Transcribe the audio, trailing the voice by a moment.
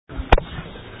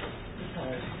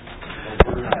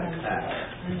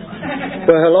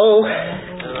Well, hello,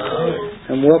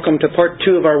 and welcome to part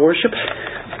 2 of our worship.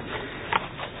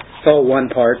 It's all one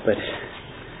part, but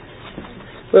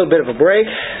a little bit of a break,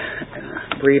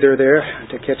 breather there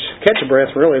to catch a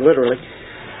breath, really, literally.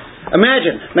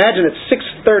 Imagine it's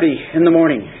 6:30 in the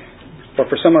morning, or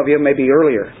for some of you, maybe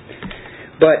earlier.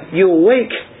 But you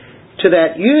awake to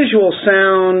that usual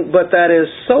sound, but that is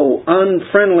so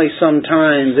unfriendly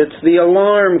sometimes. It's the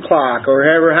alarm clock, or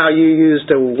how you use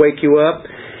to wake you up.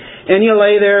 And you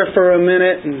lay there for a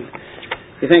minute, and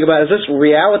you think about, is this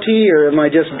reality, or am I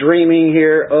just dreaming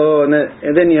here?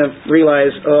 And then you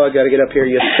realize, I got to get up here.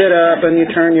 You sit up, and you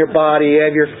turn your body, you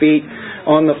have your feet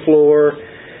on the floor,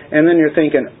 and then you're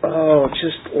thinking,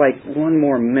 just like one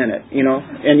more minute,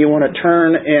 and you want to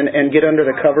turn and get under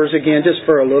the covers again just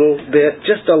for a little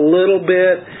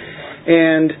bit,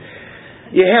 and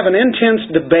you have an intense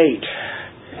debate.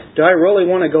 Do I really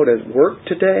want to go to work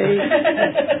today?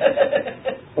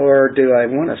 Or do I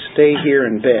want to stay here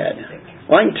in bed?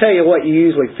 Well, I can tell you what you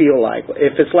usually feel like.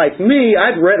 If it's like me,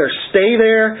 I'd rather stay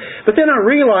there, but then I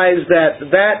realize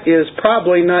that is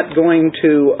probably not going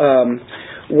to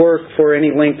work for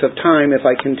any length of time if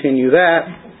I continue that.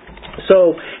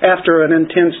 So after an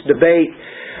intense debate,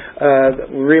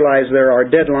 we realize there are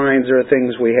deadlines, there are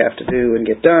things we have to do and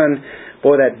get done.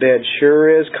 Boy, that bed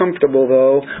sure is comfortable,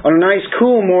 though. On a nice,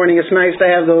 cool morning, it's nice to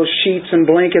have those sheets and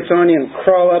blankets on you and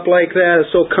crawl up like that.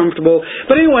 It's so comfortable.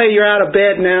 But anyway, you're out of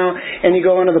bed now, and you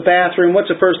go into the bathroom.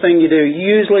 What's the first thing you do?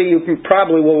 Usually, you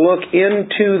probably will look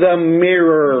into the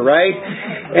mirror, right?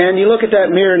 And you look at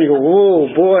that mirror, and you go, "Oh,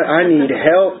 boy, I need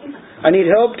help. I need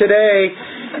help today,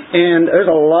 and there's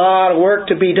a lot of work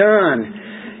to be done.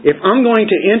 If I'm going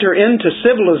to enter into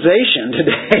civilization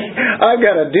today, I've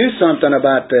got to do something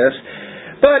about this."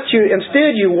 But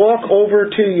instead you walk over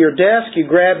to your desk, you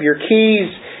grab your keys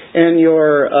and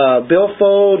your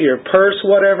billfold, your purse,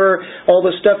 whatever, all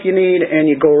the stuff you need, and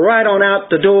you go right on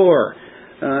out the door.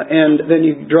 And then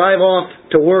you drive off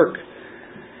to work.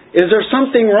 Is there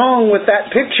something wrong with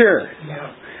that picture?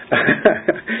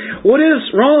 What is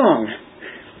wrong?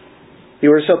 You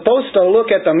were supposed to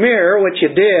look at the mirror, which you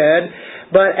did,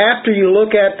 but after you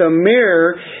look at the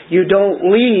mirror, you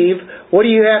don't leave. What do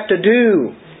you have to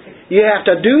do? You have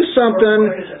to do something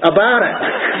about it.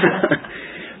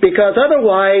 Because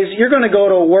otherwise, you're going to go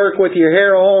to work with your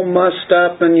hair all mussed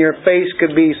up and your face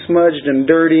could be smudged and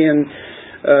dirty and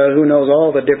who knows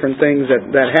all the different things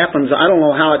that happens. I don't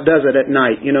know how it does it at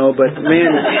night, but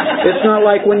man, it's not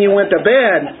like when you went to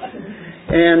bed.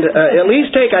 And at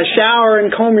least take a shower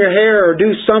and comb your hair or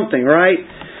do something, right?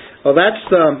 Well, that's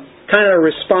the kind of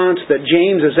response that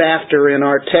James is after in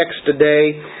our text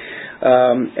today.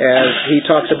 As he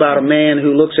talks about a man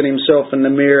who looks at himself in the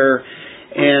mirror,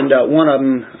 and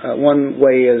one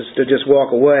way is to just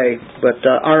walk away. But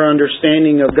our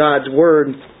understanding of God's Word,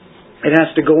 it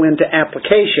has to go into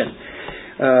application,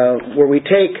 where we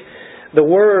take the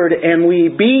Word and we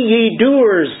be ye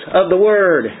doers of the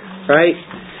Word, right?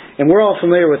 And we're all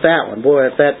familiar with that one. Boy,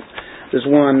 if that is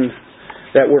one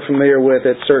that we're familiar with,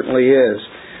 it certainly is.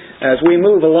 As we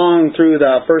move along through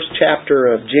the first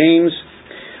chapter of James,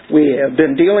 we have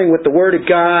been dealing with the Word of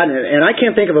God, and I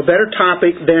can't think of a better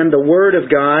topic than the Word of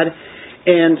God,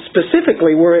 and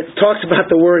specifically where it talks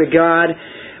about the Word of God,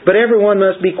 but everyone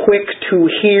must be quick to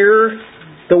hear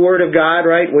the Word of God,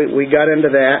 right? We got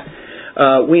into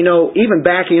that. We know, even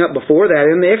backing up before that,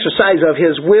 in the exercise of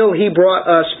His will, He brought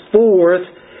us forth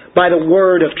by the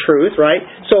Word of truth, right?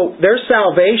 So there's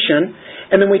salvation,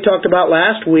 and then we talked about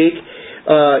last week,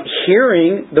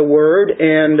 hearing the Word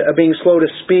and being slow to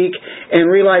speak and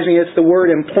realizing it's the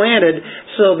Word implanted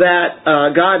so that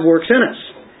God works in us.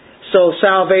 So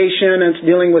salvation, and it's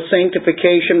dealing with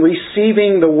sanctification,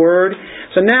 receiving the Word.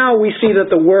 So now we see that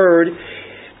the Word,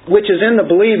 which is in the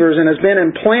believers and has been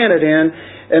implanted in,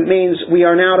 it means we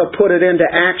are now to put it into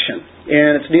action.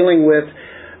 And it's dealing with,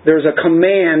 there's a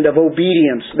command of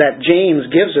obedience that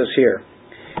James gives us here.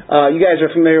 You guys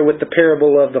are familiar with the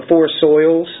parable of the 4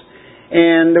 soils.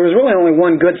 And there was really only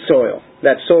one good soil,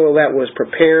 that soil that was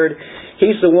prepared.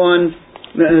 He's the one,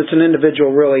 it's an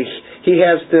individual really, he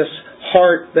has this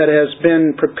heart that has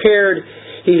been prepared.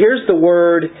 He hears the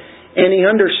Word and he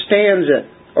understands it,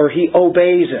 or he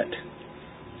obeys it.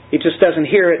 He just doesn't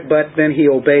hear it, but then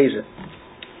he obeys it.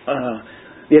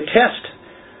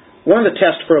 One of the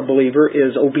tests for a believer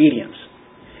is obedience.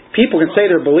 People can say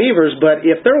they're believers, but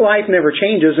if their life never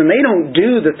changes and they don't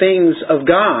do the things of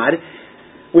God,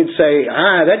 we'd say,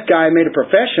 that guy made a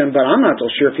profession, but I'm not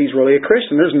so sure if he's really a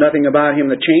Christian. There's nothing about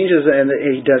him that changes, and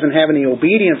he doesn't have any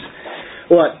obedience.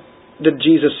 What did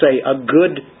Jesus say? A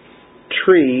good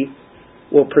tree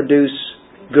will produce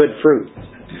good fruit.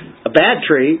 A A bad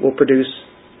tree will produce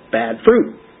bad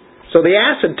fruit. So the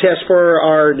acid test for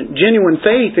our genuine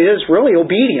faith is really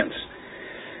obedience.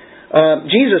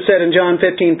 Jesus said in John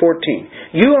 15:14,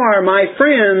 "You are my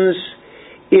friends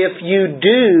if you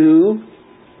do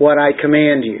what I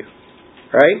command you."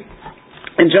 Right?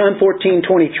 In John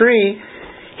 14:23,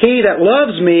 "He that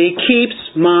loves me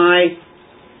keeps my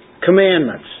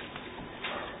commandments."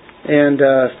 And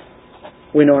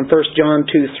we know in 1 John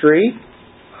 2:3,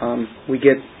 we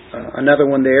get another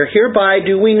one there. "Hereby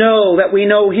do we know that we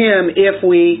know Him if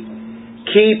we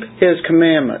keep His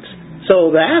commandments."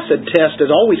 So the acid test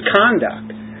is always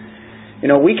conduct.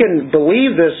 We can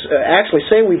believe this, actually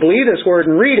say we believe this word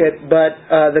and read it, but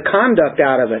the conduct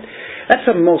out of it. That's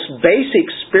the most basic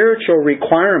spiritual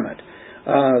requirement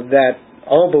that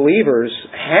all believers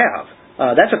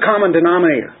have. That's a common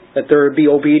denominator, that there be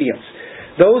obedience.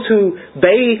 Those who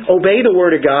obey the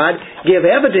Word of God give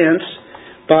evidence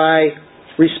by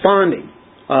responding,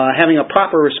 having a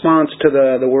proper response to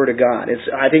the Word of God.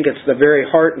 I think it's the very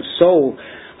heart and soul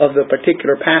of the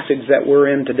particular passage that we're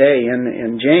in today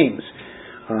in James.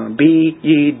 Be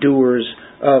ye doers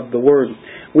of the Word.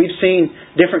 We've seen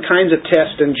different kinds of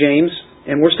tests in James,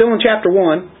 and we're still in chapter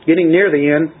 1, getting near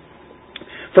the end.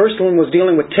 First one was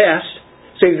dealing with tests.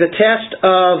 So the test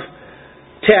of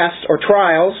tests or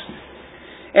trials.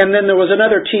 And then there was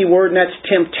another T word, and that's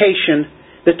temptation.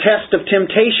 The test of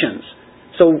temptations.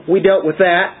 So we dealt with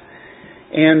that.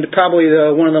 And probably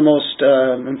one of the most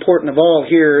important of all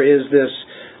here is this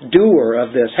doer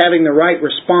of this, having the right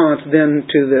response then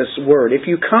to this word. If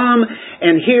you come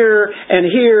and hear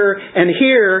and hear and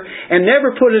hear and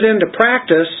never put it into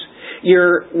practice,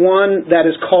 you're one that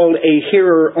is called a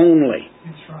hearer only.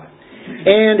 That's right.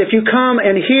 And if you come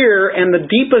and hear and the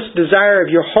deepest desire of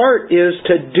your heart is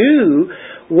to do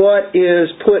what is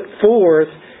put forth,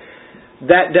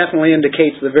 that definitely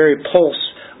indicates the very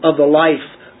pulse of the life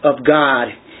of God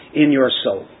in your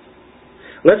soul.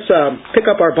 Let's pick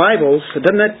up our Bibles.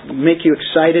 Doesn't that make you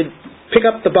excited? Pick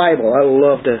up the Bible. I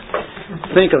love to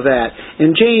think of that.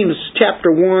 In James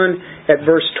chapter 1 at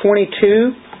verse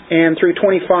 22 and through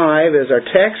 25 is our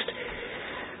text.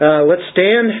 Let's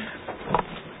stand,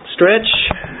 stretch,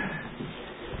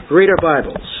 read our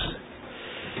Bibles.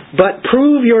 But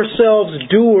prove yourselves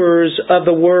doers of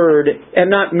the word, and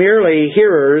not merely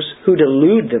hearers who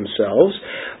delude themselves.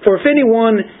 For if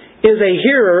anyone is a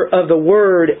hearer of the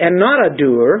word and not a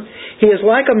doer, he is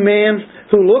like a man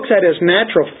who looks at his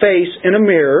natural face in a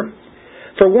mirror.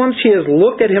 For once he has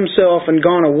looked at himself and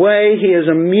gone away, he has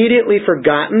immediately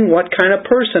forgotten what kind of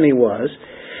person he was.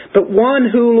 But one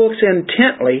who looks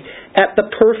intently at the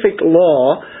perfect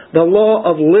law, the law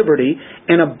of liberty,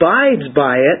 and abides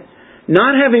by it,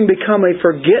 not having become a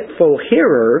forgetful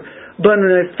hearer, but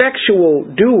an effectual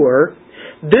doer,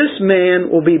 this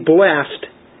man will be blessed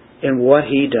in what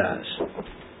he does.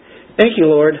 Thank you,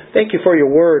 Lord. Thank you for your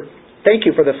word. Thank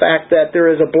you for the fact that there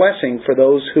is a blessing for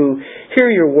those who hear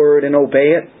your word and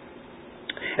obey it.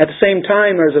 At the same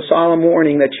time, there's a solemn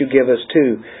warning that you give us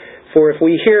too. For if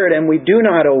we hear it and we do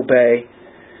not obey,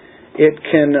 it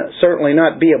can certainly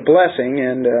not be a blessing,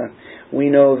 and we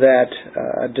know that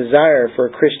a desire for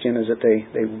a Christian is that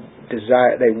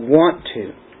they want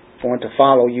to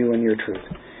follow you in your truth.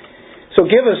 So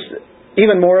give us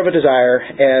even more of a desire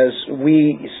as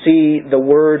we see the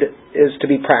Word is to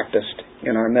be practiced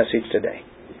in our message today.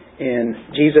 In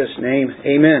Jesus' name,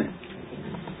 amen.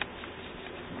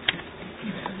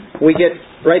 We get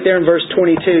right there in verse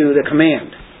 22, the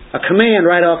command. A command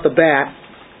right off the bat,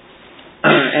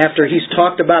 after he's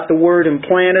talked about the Word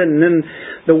implanted, and then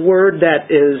the Word that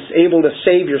is able to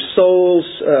save your souls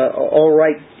all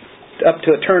right up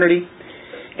to eternity.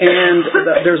 And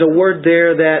there's a word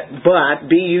there that, but,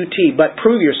 B-U-T, but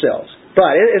prove yourselves.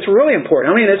 But, it's really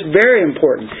important. I mean, it's very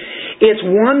important. It's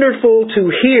wonderful to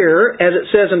hear, as it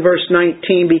says in verse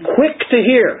 19, be quick to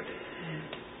hear.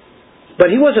 But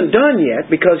he wasn't done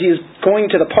yet, because he's going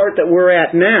to the part that we're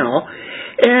at now.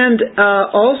 And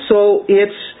also,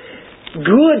 it's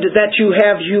good that you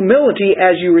have humility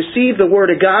as you receive the Word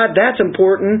of God. That's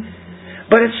important.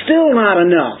 But it's still not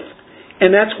enough. And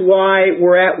that's why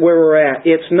we're at where we're at.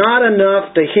 It's not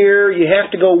enough to hear. You have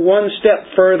to go one step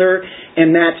further,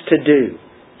 and that's to do.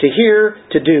 To hear,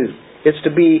 to do. It's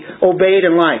to be obeyed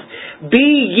in life. Be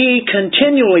ye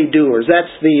continually doers.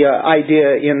 That's the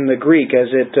idea in the Greek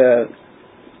as it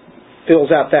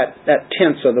fills out that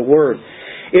tense of the word.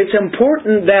 It's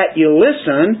important that you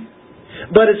listen,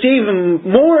 but it's even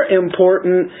more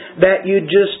important that you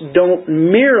just don't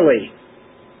merely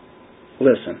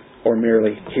listen or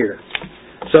merely hear.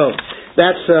 So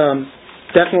that's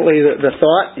definitely the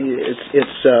thought.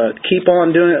 It's keep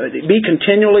on doing it. Be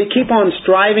continually. Keep on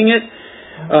striving it.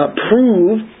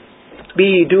 Prove.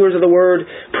 Be doers of the Word.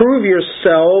 Prove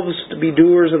yourselves to be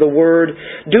doers of the Word.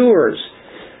 Doers.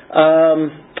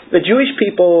 The Jewish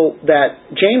people that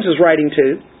James is writing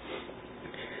to,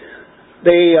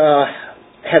 they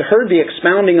had heard the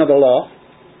expounding of the law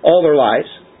all their lives.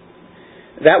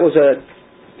 That was a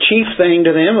chief thing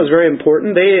to them. It was very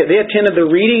important. They attended the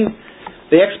reading,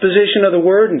 the exposition of the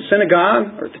Word in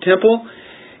synagogue or at the temple.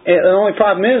 And the only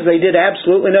problem is they did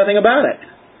absolutely nothing about it.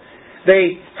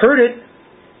 They heard it.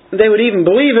 They would even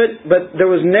believe it, but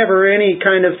there was never any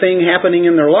kind of thing happening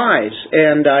in their lives.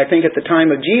 And I think at the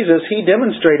time of Jesus, He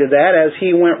demonstrated that as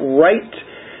He went right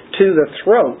to the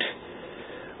throat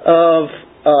of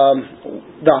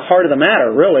the heart of the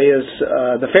matter, really, is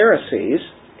the Pharisees.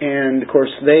 And, of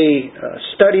course, they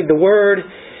studied the Word.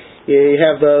 You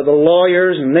have the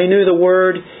lawyers, and they knew the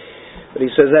Word. But He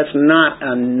says that's not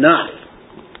enough.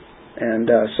 And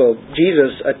so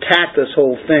Jesus attacked this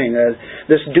whole thing.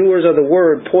 This doers of the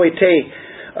Word, poiete.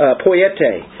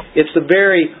 It's the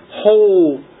very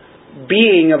whole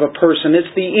being of a person.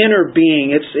 It's the inner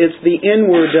being. It's the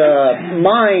inward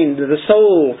mind, the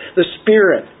soul, the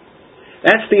spirit.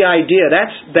 That's the idea.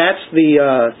 That's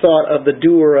the thought of the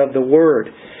doer of the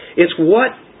Word. It's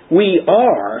what we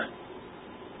are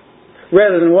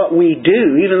rather than what we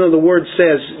do. Even though the Word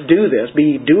says do this,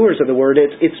 be doers of the Word,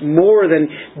 it's more than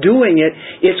doing it.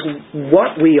 It's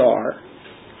what we are.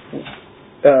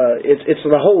 It's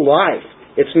the whole life.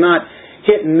 It's not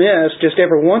hit and miss just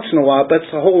every once in a while, but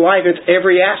it's the whole life. It's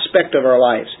every aspect of our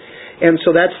lives. And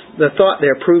so that's the thought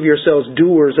there. Prove yourselves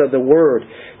doers of the Word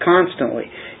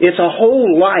constantly. It's a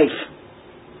whole life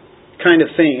kind of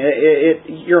thing.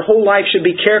 Your whole life should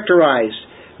be characterized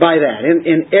by that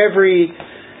in every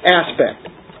aspect.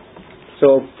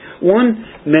 So one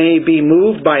may be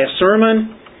moved by a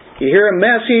sermon, you hear a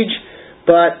message,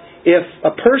 but if a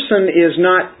person is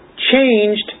not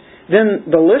changed,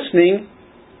 then the listening,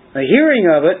 the hearing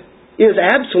of it, is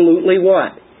absolutely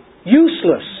what?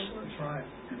 Useless. That's right.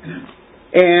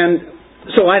 And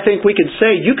so I think we could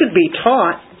say you could be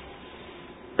taught,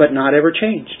 but not ever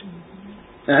changed.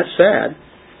 That's sad,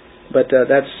 but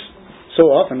that's so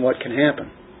often what can happen.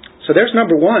 So there's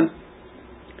number one.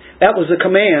 That was the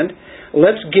command.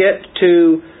 Let's get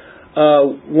to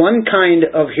one kind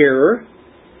of hearer.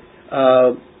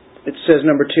 It says,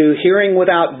 number two, hearing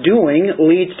without doing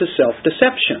leads to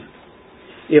self-deception.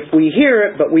 If we hear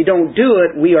it but we don't do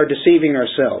it, we are deceiving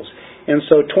ourselves. And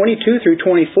so 22 through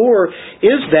 24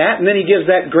 is that, and then he gives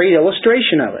that great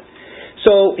illustration of it.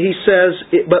 So he says,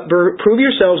 but prove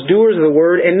yourselves doers of the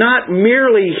Word and not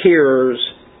merely hearers.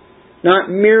 Not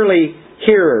merely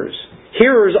hearers.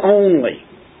 Hearers only.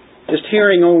 Just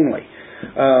hearing only.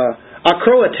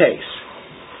 Akroates.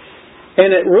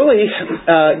 And it really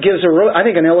gives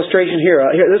an illustration here.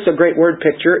 This is a great word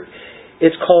picture.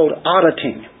 It's called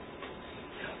auditing.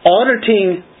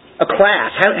 Auditing a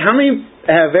class. How many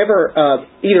have ever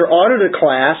either audited a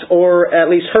class or at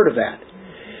least heard of that?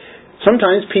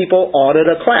 Sometimes people audit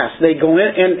a class. They go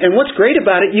in, and what's great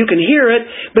about it, you can hear it,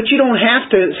 but you don't have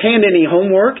to hand any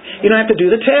homework. You don't have to do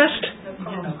the test.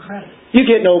 No credit. You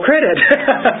get no credit.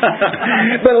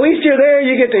 But at least you're there,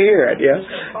 you get to hear it. Yeah.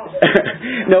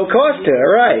 No cost to it,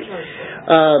 right.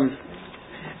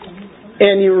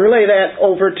 And you relay that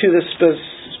over to the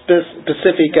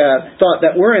specific thought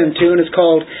that we're into, and it's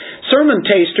called sermon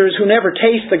tasters who never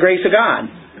taste the grace of God.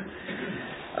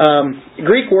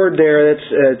 Greek word there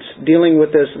that's dealing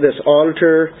with this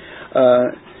auditor.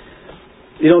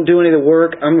 You don't do any of the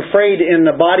work. I'm afraid in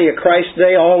the body of Christ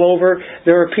today, all over,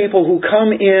 there are people who come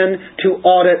in to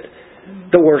audit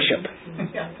the worship.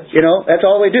 You know, that's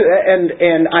all they do.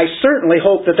 And I certainly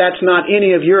hope that that's not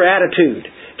any of your attitude.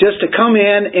 Just to come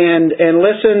in and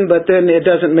listen, but then it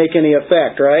doesn't make any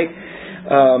effect, right?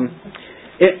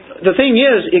 The thing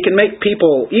is, it can make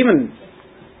people even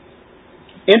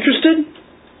interested.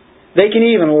 They can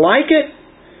even like it.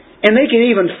 And they can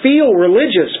even feel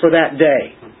religious for that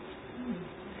day.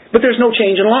 But there's no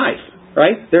change in life,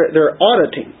 right? They're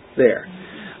auditing there.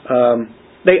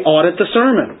 They audit the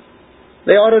sermon.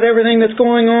 They audit everything that's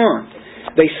going on.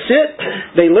 They sit,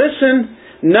 they listen,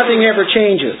 nothing ever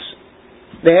changes.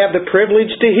 They have the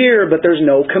privilege to hear, but there's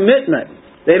no commitment.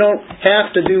 They don't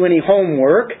have to do any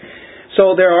homework.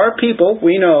 So there are people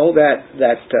we know that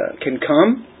can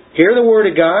come, hear the Word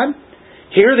of God,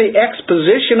 hear the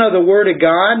exposition of the Word of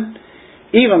God,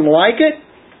 even like it,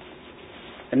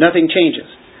 and nothing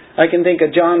changes. I can think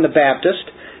of John the Baptist,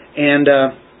 and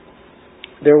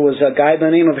there was a guy by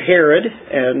the name of Herod,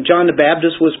 and John the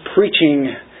Baptist was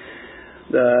preaching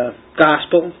the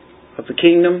gospel, of the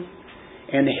kingdom.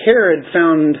 And Herod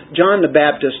found John the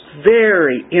Baptist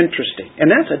very interesting.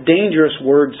 And that's a dangerous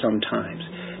word sometimes.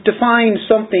 To find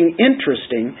something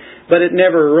interesting, but it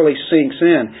never really sinks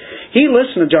in. He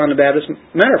listened to John the Baptist.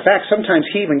 Matter of fact, sometimes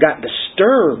he even got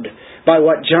disturbed by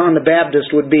what John the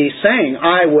Baptist would be saying.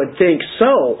 I would think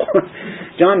so.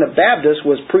 John the Baptist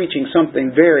was preaching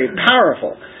something very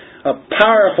powerful. A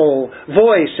powerful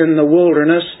voice in the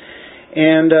wilderness.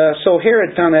 And so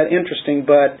Herod found that interesting,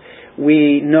 but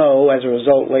we know as a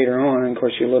result later on, and of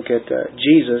course you look at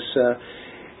Jesus,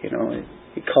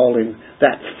 he called him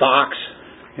that fox,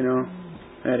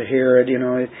 that Herod,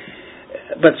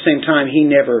 but at the same time he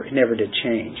never did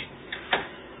change.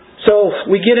 So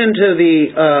we get into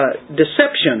the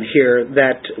deception here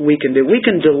that we can do. We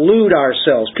can delude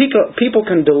ourselves. People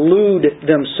can delude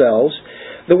themselves.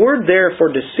 The word there for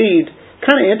deceived,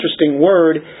 kind of interesting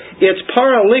word. It's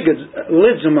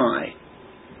paralygizomai.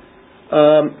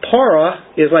 Para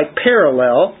is like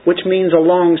parallel, which means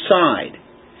alongside.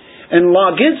 And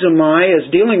logizomai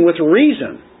is dealing with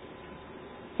reason.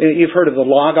 You've heard of the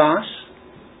logos,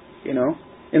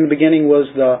 In the beginning was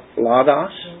the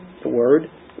logos, the word,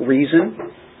 reason,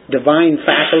 divine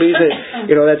faculties.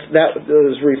 That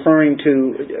was referring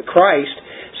to Christ.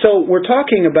 So we're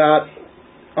talking about,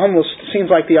 almost seems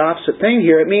like the opposite thing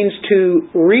here. It means to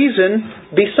reason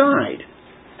beside.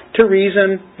 To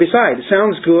reason beside. It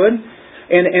sounds good.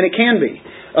 And it can be.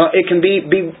 It can be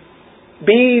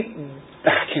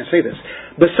I can't say this.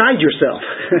 Beside yourself.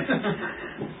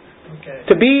 Okay.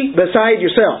 To be beside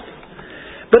yourself.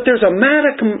 But there's a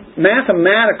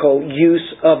mathematical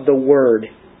use of the word.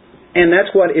 And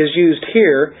that's what is used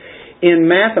here in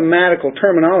mathematical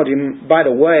terminology. By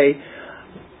the way,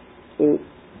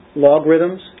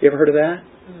 logarithms. You ever heard of that?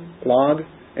 Log.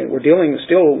 And we're dealing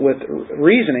still with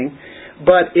reasoning.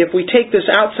 But if we take this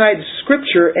outside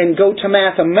Scripture and go to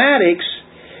mathematics,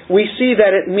 we see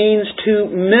that it means to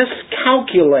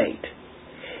miscalculate.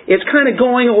 It's kind of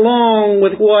going along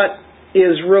with what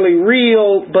is really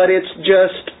real, but it's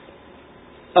just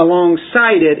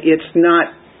alongside it. It's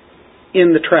not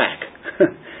in the track.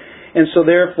 And so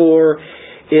therefore,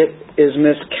 it is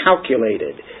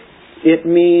miscalculated. It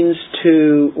means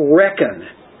to reckon.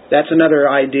 That's another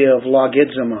idea of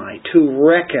logizomai, to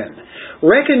reckon.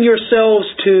 Reckon yourselves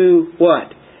to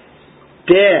what?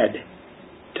 Dead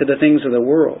to the things of the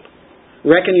world.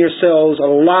 Reckon yourselves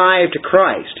alive to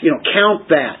Christ. Count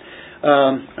that.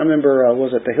 I remember,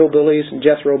 was it the Hillbillies and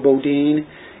Jethro Bodine?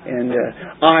 And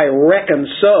I reckon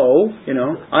so.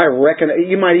 I reckon.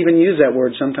 You might even use that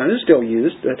word sometimes. It's still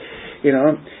used, but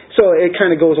so it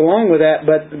kind of goes along with that.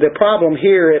 But the problem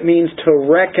here, it means to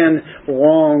reckon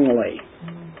wrongly.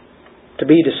 To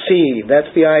be deceived.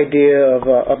 That's the idea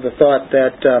of the thought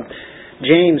that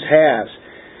James has.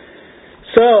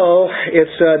 So,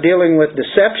 it's dealing with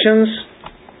deceptions.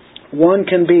 One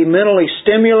can be mentally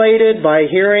stimulated by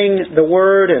hearing the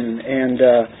Word and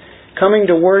coming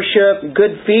to worship,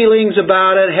 good feelings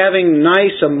about it, having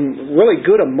nice, really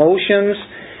good emotions,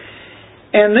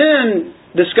 and then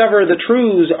discover the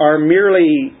truths are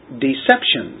merely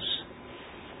deceptions.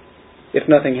 If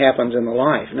nothing happens in the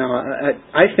life. Now,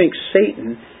 I think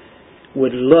Satan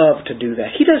would love to do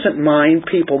that. He doesn't mind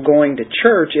people going to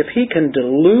church if he can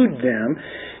delude them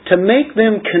to make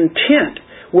them content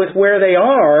with where they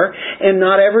are and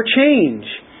not ever change.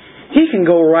 He can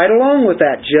go right along with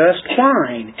that just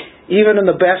fine, even in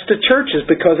the best of churches,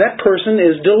 because that person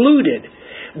is deluded.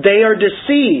 They are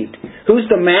deceived.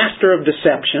 Who's the master of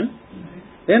deception?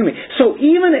 The enemy. So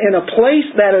even in a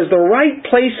place that is the right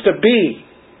place to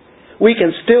be, we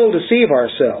can still deceive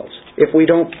ourselves if we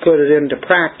don't put it into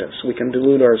practice. We can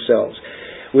delude ourselves.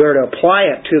 We are to apply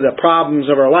it to the problems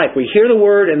of our life. We hear the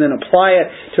Word and then apply it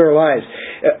to our lives.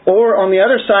 Or on the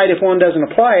other side, if one doesn't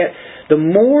apply it, the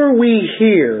more we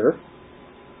hear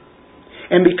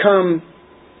and become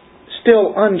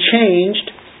still unchanged,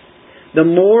 the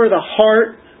more the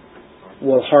heart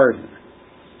will harden.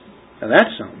 Now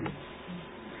that's something.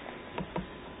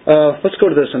 Let's go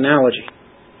to this analogy.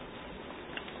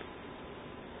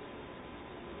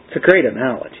 It's a great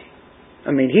analogy.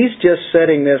 I mean, he's just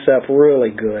setting this up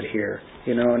really good here.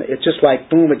 And it's just like,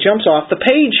 boom, it jumps off the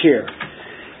page here.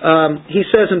 He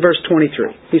says in verse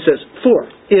 23, he says, "For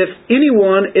if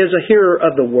anyone is a hearer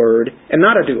of the word and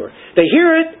not a doer," they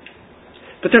hear it,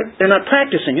 but they're not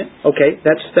practicing it. Okay,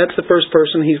 that's the first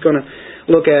person he's going to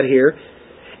look at here.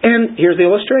 And here's the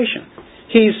illustration.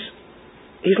 He's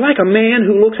like a man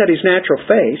who looks at his natural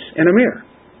face in a mirror.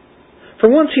 For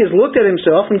once he has looked at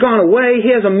himself and gone away, he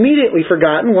has immediately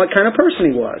forgotten what kind of person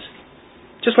he was.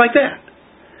 Just like that.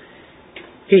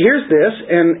 He hears this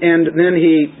and then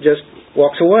he just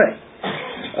walks away.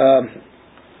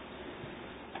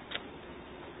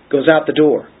 goes out the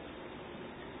door.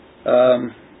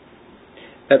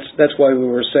 That's why we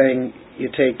were saying you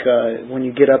take when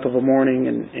you get up of a morning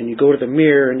and you go to the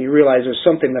mirror and you realize there's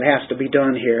something that has to be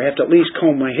done here. I have to at least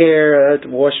comb my hair, I have to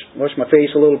wash my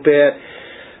face a little bit.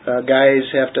 Guys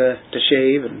have to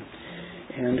shave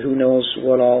and who knows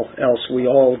what all else we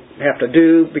all have to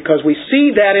do, because we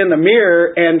see that in the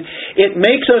mirror and it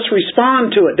makes us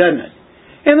respond to it, doesn't it?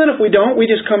 And then if we don't, we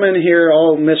just come in here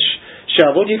all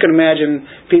shoveled. You can imagine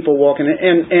people walking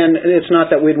in, and it's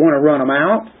not that we'd want to run them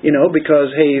out,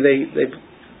 because hey, they've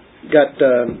got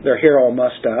their hair all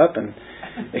mussed up, and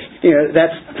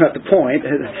that's not the point.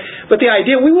 But the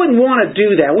idea, we wouldn't want to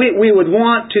do that. We would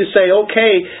want to say,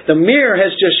 okay, the mirror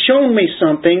has just shown me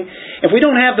something. If we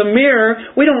don't have the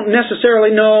mirror, we don't necessarily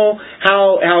know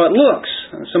how it looks.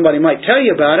 Somebody might tell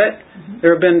you about it.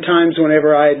 There have been times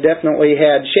whenever I definitely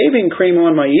had shaving cream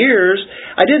on my ears.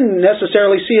 I didn't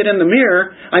necessarily see it in the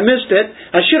mirror. I missed it.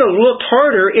 I should have looked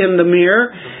harder in the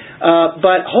mirror.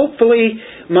 But hopefully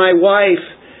my wife,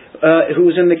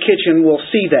 who's in the kitchen, will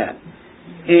see that.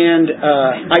 And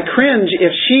I cringe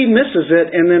if she misses it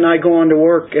and then I go on to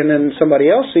work and then somebody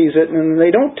else sees it and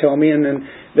they don't tell me and then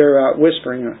they're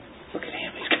whispering, look at him.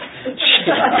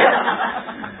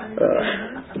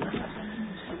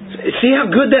 See how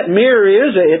good that mirror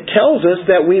is? It tells us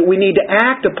that we need to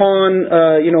act upon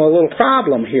a little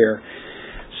problem here.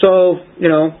 So,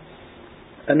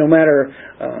 no matter,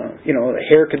 the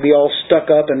hair could be all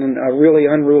stuck up in a really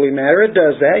unruly manner. It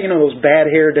does that. Those bad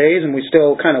hair days, and we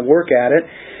still kind of work at it.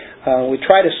 We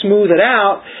try to smooth it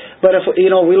out, but if,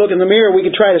 we look in the mirror, we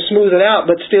can try to smooth it out,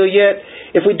 but still yet,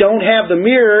 if we don't have the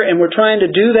mirror and we're trying to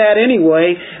do that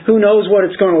anyway, who knows what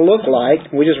it's going to look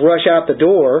like? We just rush out the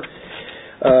door.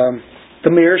 The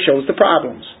mirror shows the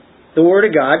problems. The Word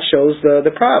of God shows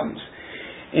the problems.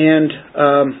 And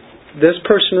this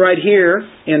person right here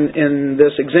in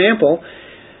this example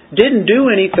didn't do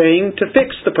anything to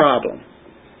fix the problem.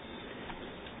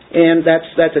 And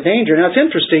that's a danger. Now it's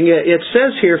interesting. It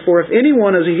says here, for if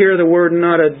anyone is a hearer of the Word and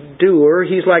not a doer,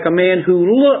 he's like a man who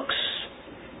looks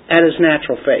at his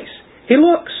natural face. He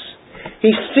looks.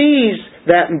 He sees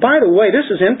that. And by the way, this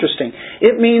is interesting.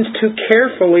 It means to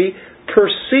carefully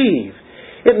perceive.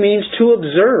 It means to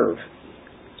observe.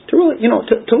 To really,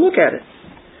 to look at it.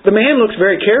 The man looks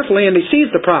very carefully and he sees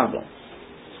the problem.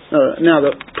 Now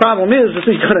the problem is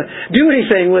he going to do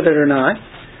anything with it or not.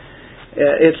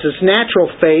 It's his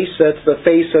natural face. That's the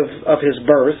face of his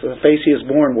birth, the face he is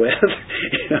born with.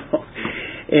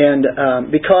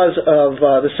 And because of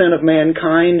the sin of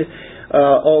mankind,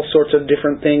 all sorts of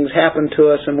different things happen to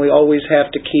us, and we always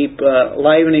have to keep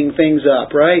livening things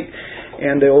up, right?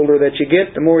 And the older that you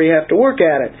get, the more you have to work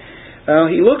at it.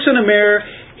 He looks in a mirror.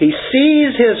 He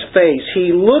sees his face.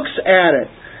 He looks at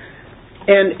it.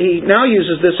 And he now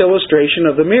uses this illustration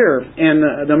of the mirror.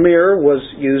 And the mirror was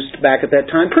used back at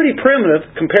that time. Pretty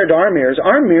primitive compared to our mirrors.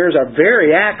 Our mirrors are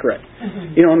very accurate.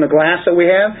 On the glass that we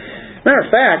have. Matter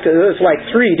of fact, it's like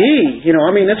 3D.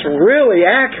 It's really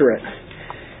accurate.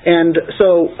 And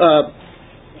so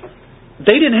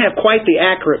they didn't have quite the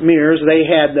accurate mirrors. They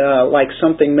had like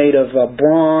something made of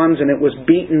bronze, and it was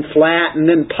beaten flat and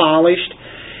then polished.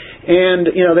 And,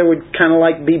 there would kind of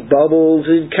like be bubbles.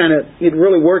 You'd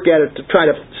really work at it to try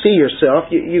to see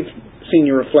yourself. You've seen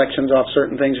your reflections off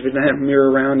certain things. If you didn't have a mirror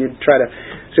around, you'd try to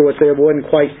see what's there. It wasn't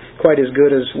quite as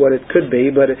good as what it could be.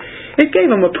 But it gave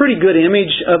them a pretty good image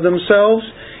of themselves.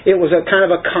 It was a kind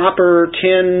of a copper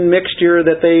tin mixture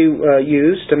that they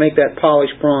used to make that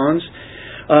polished bronze.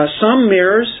 Some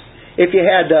mirrors, if you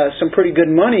had some pretty good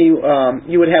money,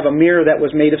 you would have a mirror that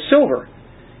was made of silver.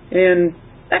 And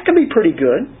that could be pretty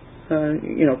good.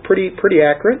 Pretty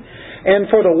accurate.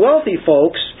 And for the wealthy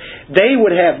folks, they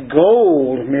would have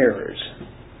gold mirrors.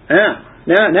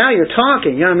 Now you're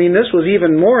talking. This was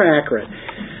even more accurate.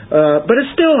 But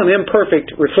it's still an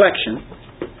imperfect reflection.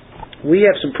 We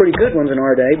have some pretty good ones in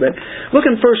our day. But look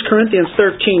in 1 Corinthians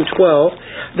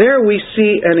 13:12. There we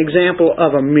see an example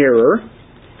of a mirror.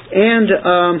 And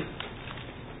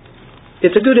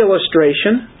it's a good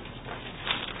illustration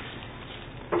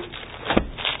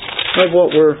of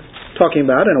what we're talking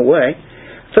about in a way.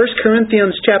 1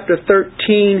 Corinthians chapter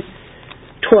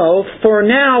 13:12. For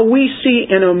now we see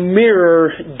in a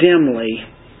mirror dimly.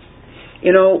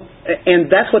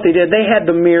 And that's what they did. They had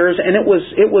the mirrors, and it was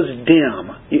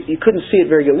dim. You couldn't see it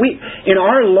very good. In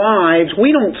our lives,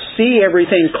 we don't see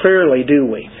everything clearly, do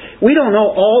we? We don't know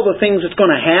all the things that's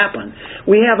going to happen.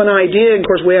 We have an idea, and of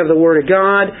course we have the Word of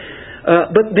God,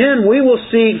 but then we will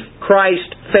see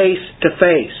Christ face to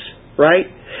face, right?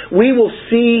 We will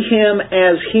see Him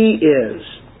as He is.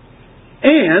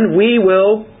 And we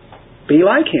will be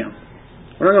like Him.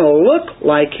 We're not going to look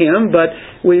like Him, but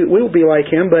we will be like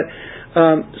Him. But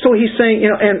so He's saying,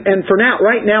 and for now,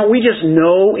 right now, we just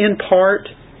know in part.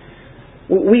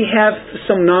 We have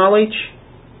some knowledge,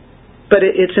 but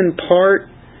it's in part.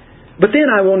 But then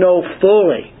I will know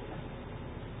fully.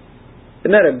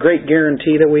 Isn't that a great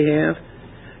guarantee that we have?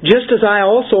 Just as I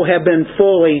also have been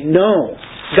fully known.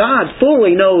 God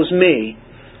fully knows me.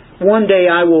 One day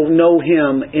I will know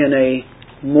Him in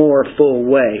a more full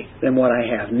way than what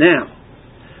I have now.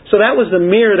 So that was the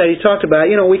mirror that he talked about.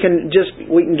 We can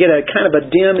get a kind of a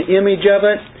dim image of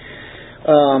it.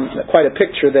 Quite a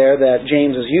picture there that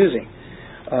James is using.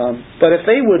 But if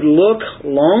they would look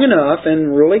long enough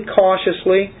and really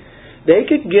cautiously, they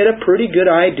could get a pretty good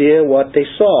idea what they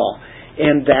saw.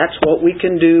 And that's what we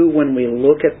can do when we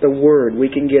look at the Word. We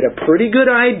can get a pretty good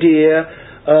idea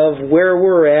of where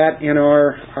we're at in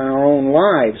our own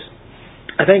lives.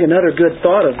 I think another good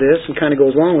thought of this, and kind of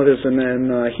goes along with this, in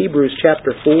Hebrews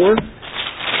chapter 4,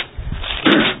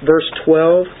 verse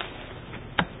 12.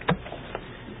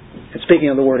 And speaking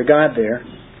of the Word of God there,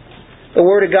 the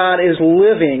Word of God is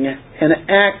living and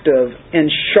active and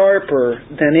sharper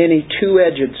than any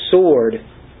two-edged sword.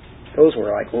 Those were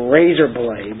like razor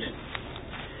blades.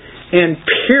 And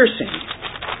piercing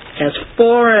as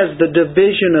far as the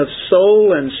division of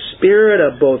soul and spirit,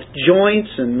 of both joints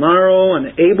and marrow, and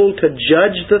able to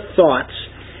judge the thoughts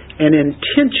and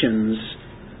intentions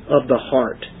of the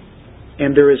heart.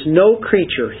 And there is no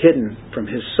creature hidden from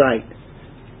His sight.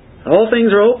 All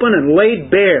things are open and laid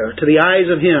bare to the eyes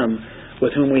of Him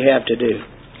with whom we have to do.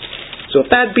 So if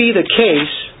that be the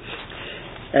case,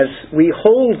 as we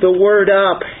hold the Word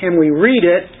up and we read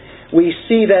it, we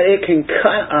see that it can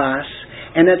cut us.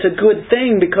 And that's a good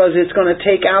thing, because it's going to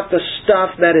take out the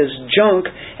stuff that is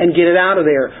junk and get it out of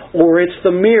there. Or it's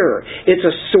the mirror. It's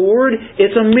a sword,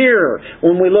 it's a mirror.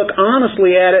 When we look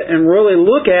honestly at it and really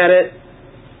look at it,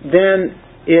 then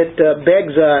it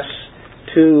begs us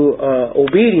to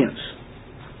obedience.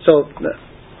 So the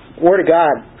Word of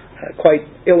God, quite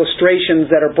illustrations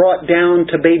that are brought down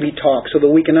to baby talk so that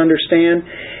we can understand.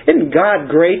 Isn't God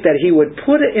great that He would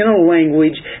put it in a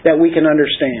language that we can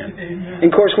understand? Amen.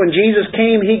 And of course, when Jesus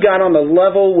came, He got on the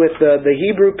level with the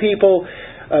Hebrew people.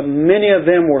 Many of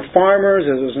them were farmers.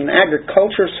 It was an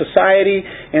agriculture society.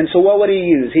 And so what would He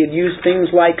use? He'd use things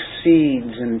like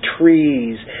seeds and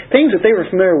trees, things that they were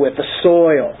familiar with, the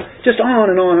soil, just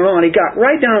on and on and on. He got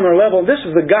right down on their level. This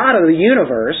is the God of the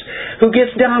universe who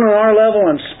gets down on our level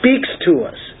and speaks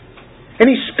to us. And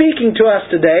He's speaking to us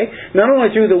today, not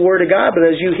only through the Word of God, but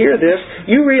as you hear this,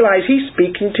 you realize He's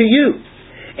speaking to you.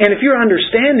 And if you're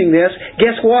understanding this,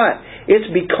 guess what? It's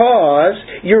because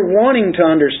you're wanting to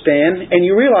understand and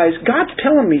you realize God's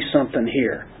telling me something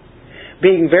here.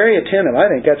 Being very attentive, I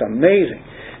think that's amazing.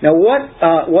 Now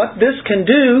what this can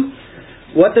do,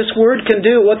 what this Word can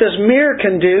do, what this mirror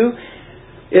can do,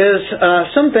 is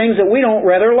some things that we don't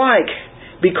rather like.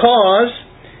 Because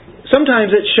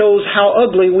sometimes it shows how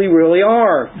ugly we really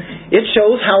are. It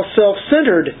shows how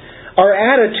self-centered our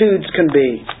attitudes can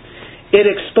be. It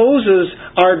exposes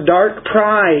our dark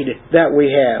pride that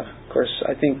we have. Of course,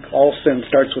 I think all sin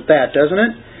starts with that, doesn't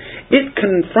it? It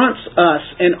confronts us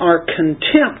in our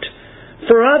contempt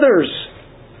for others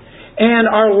and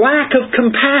our lack of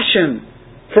compassion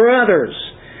for others.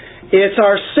 It's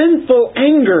our sinful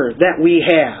anger that we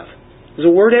have. Has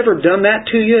the Word ever done that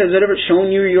to you? Has it ever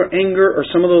shown you your anger or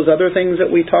some of those other things that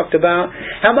we talked about?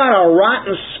 How about our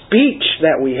rotten speech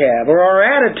that we have, or our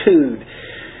attitude?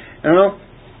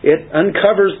 It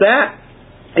uncovers that.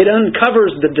 It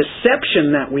uncovers the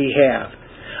deception that we have.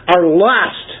 Our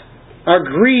lust, our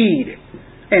greed,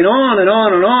 and on and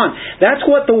on and on. That's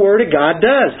what the Word of God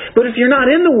does. But if you're not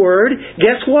in the Word,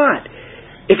 guess what?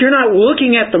 If you're not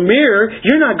looking at the mirror,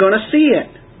 you're not going to see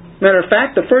it. Matter of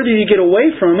fact, the further you get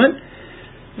away from it,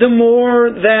 the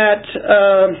more that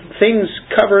things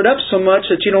cover it up so much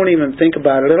that you don't even think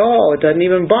about it at all. It doesn't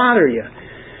even bother you.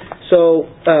 So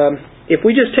if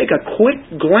we just take a quick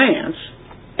glance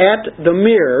at the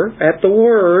mirror, at the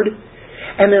Word,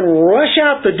 and then rush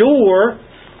out the door,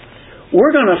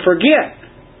 we're going to forget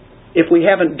if we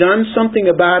haven't done something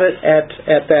about it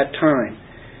at that time.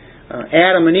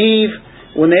 Adam and Eve,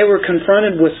 when they were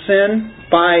confronted with sin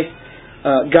by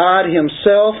God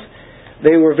Himself,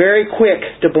 they were very quick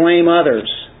to blame others,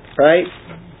 right?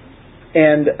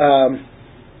 And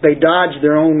they dodged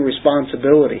their own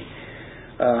responsibility.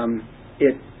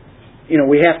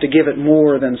 We have to give it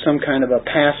more than some kind of a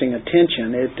passing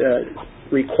attention. It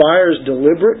requires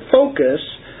deliberate focus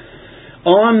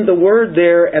on the Word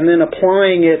there and then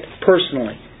applying it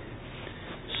personally.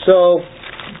 So,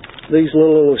 these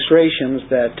little illustrations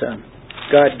that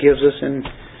God gives us in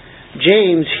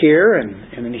James here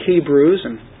and in Hebrews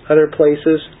and other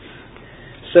places,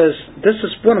 says, this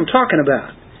is what I'm talking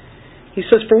about. He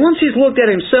says, for once he's looked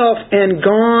at himself and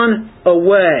gone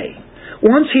away.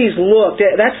 Once he's looked,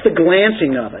 that's the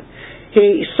glancing of it.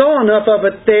 He saw enough of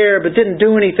it there but didn't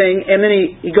do anything, and then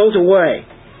he goes away.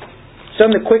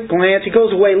 Some the quick glance, he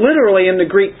goes away. Literally in the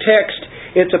Greek text,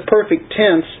 it's a perfect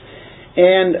tense,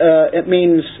 and it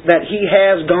means that he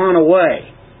has gone away.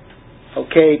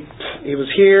 Okay, he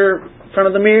was here in front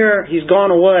of the mirror, he's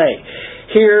gone away.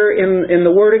 Here in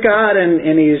the Word of God,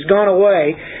 and he's gone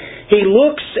away. He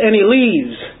looks and he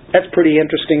leaves. That's pretty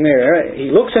interesting there. Right? He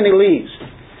looks and he leaves.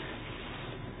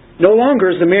 No longer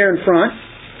is the mirror in front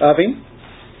of him.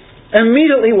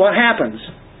 Immediately what happens?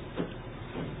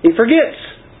 He forgets.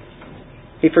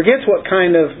 He forgets what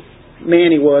kind of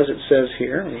man he was, it says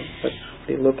here. What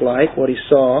he looked like, what he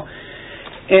saw.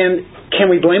 And can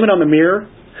we blame it on the mirror?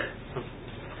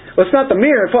 Well, it's not the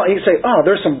mirror. You can say, oh,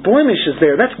 there's some blemishes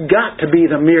there. That's got to be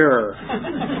the mirror.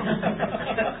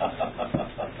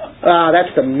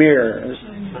 That's the mirror.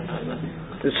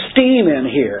 There's steam in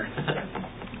here.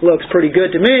 Looks pretty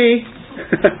good to me.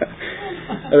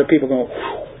 Other people go,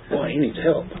 boy, he needs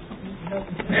help.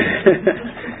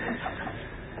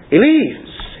 He leaves.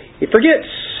 He forgets.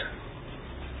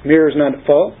 Mirror's not at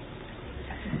fault.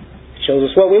 It shows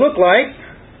us what we look like.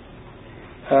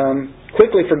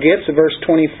 Quickly forgets in verse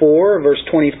 24, verse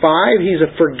 25. He's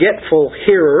a forgetful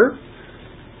hearer.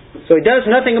 So he does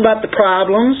nothing about the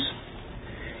problems.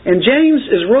 And James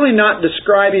is really not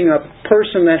describing a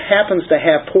person that happens to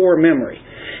have poor memory.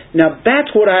 Now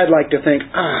that's what I'd like to think.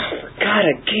 Forgot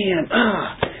again.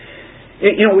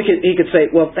 He could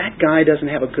say, well, that guy doesn't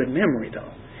have a good memory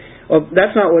though. Well,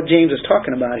 that's not what James is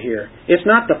talking about here. It's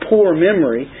not the poor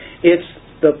memory. It's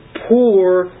the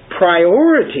poor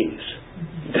priorities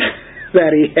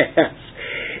that he has.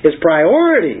 His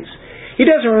priorities. He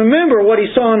doesn't remember what he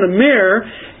saw in the mirror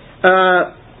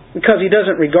because he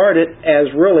doesn't regard it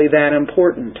as really that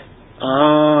important.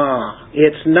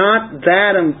 It's not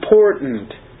that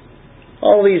important.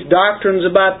 All these doctrines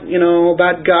about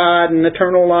God and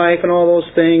eternal life and all those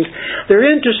things, they're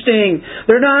interesting,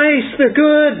 they're nice, they're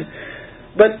good,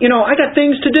 but I got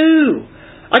things to do.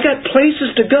 I got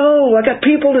places to go. I got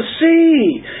people to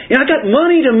see. I got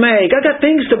money to make. I got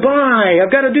things to buy. I've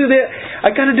got to do that.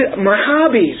 I got to do my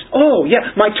hobbies. Oh,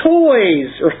 yeah, my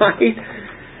toys, right?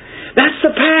 That's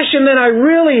the passion that I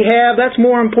really have. That's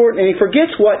more important. And he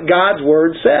forgets what God's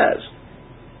Word says.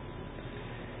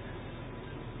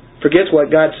 Forgets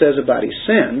what God says about his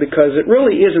sin because it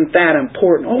really isn't that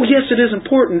important. Oh, yes, it is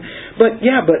important. But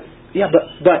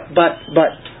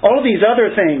all these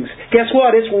other things, guess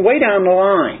what? It's way down the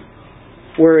line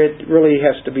where it really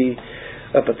has to be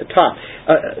up at the top.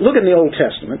 Look in the Old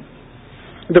Testament.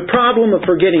 The problem of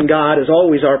forgetting God is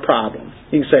always our problem.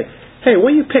 You can say, hey,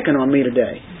 what are you picking on me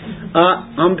today?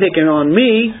 I'm picking on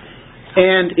me,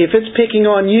 and if it's picking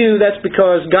on you, that's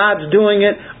because God's doing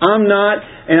it, I'm not,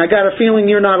 and I got a feeling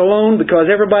you're not alone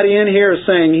because everybody in here is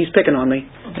saying he's picking on me.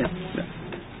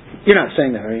 You're not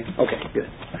saying that, are you? Okay, good.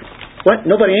 What?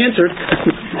 Nobody answered.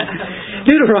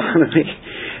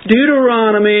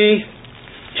 Deuteronomy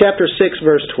chapter 6,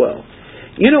 verse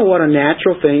 12. You know what a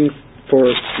natural thing for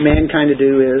mankind to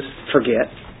do is? Forget.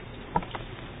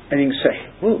 And you can say,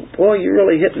 "Whoa, boy, you're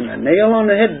really hitting the nail on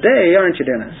the head today, aren't you,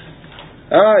 Dennis?"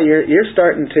 You're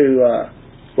starting to,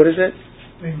 what is it?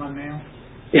 Read my mail.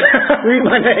 Read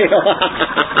my mail.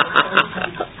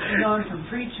 Gone from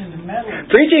preaching to meddling.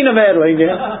 Preaching to meddling,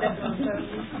 yeah.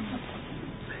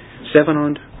 7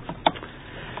 on.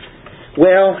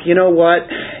 Well, you know what?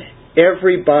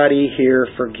 Everybody here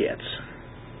forgets.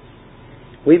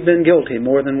 We've been guilty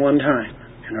more than one time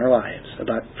in our lives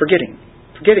about forgetting.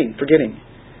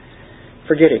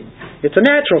 It's a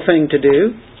natural thing to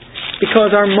do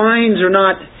because our minds are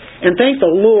not, and thank the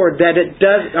Lord that it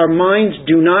does, our minds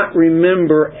do not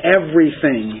remember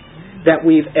everything that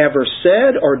we've ever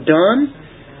said or done.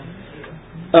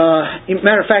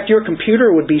 Matter of fact, your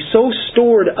computer would be so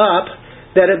stored up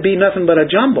that it'd be nothing but a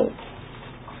jumble.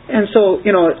 And so,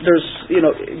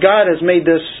 God has made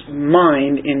this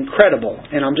mind incredible,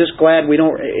 and I'm just glad we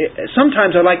don't.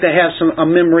 Sometimes I like to have a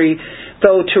memory,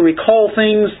 though, to recall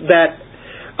things that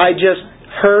I just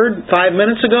heard 5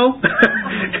 minutes ago.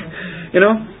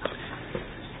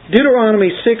 Deuteronomy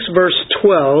 6 verse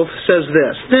 12 says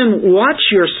this: "Then watch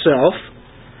yourself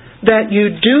that you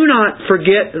do not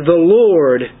forget the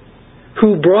Lord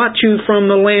who brought you from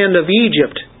the land of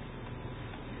Egypt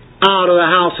out of the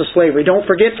house of slavery." Don't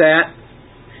forget that.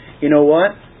 You know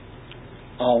what?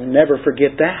 I'll never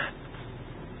forget that.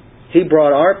 He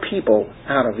brought our people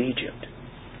out of Egypt.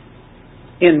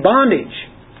 in bondage.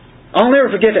 I'll never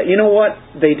forget that. You know what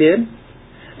they did?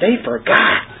 They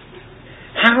forgot.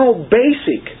 How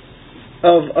basic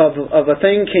of a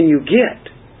thing can you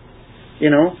get,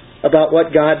 about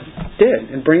what God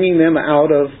did in bringing them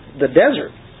out of the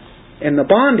desert and the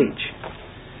bondage.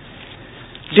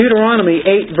 Deuteronomy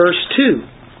 8 verse 2.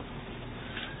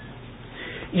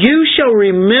 You shall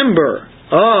remember,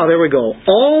 there we go,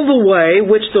 all the way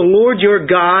which the Lord your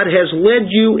God has led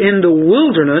you in the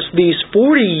wilderness these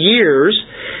 40 years,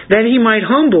 that He might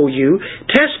humble you,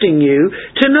 testing you,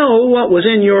 to know what was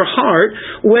in your heart,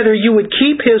 whether you would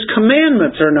keep His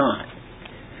commandments or not.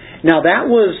 Now that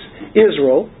was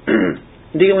Israel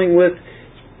dealing with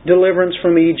deliverance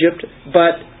from Egypt,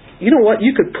 but you know what?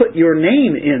 You could put your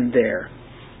name in there.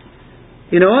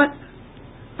 You know what?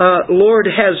 Lord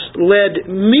has led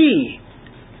me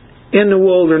in the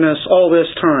wilderness all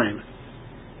this time.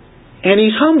 And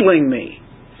He's humbling me.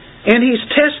 And He's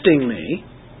testing me.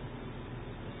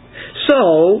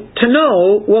 So, to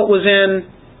know what was in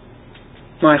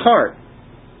my heart.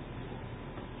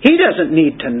 He doesn't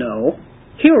need to know.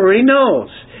 He already knows.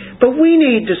 But we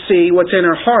need to see what's in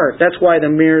our heart. That's why the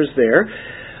mirror's there.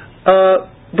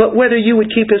 But whether you would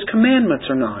keep His commandments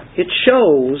or not. It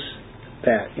shows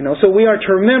that. So we are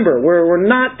to remember. We're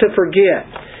not to forget.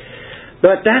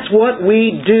 But that's what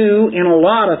we do in a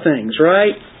lot of things,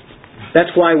 right? That's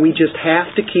why we just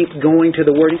have to keep going to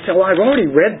the Word. You say, well, I've already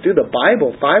read through the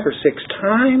Bible 5 or 6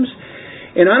 times,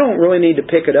 and I don't really need to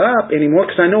pick it up anymore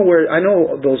because I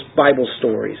know those Bible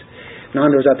stories.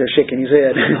 Nando's out there shaking his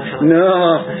head.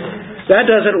 No, that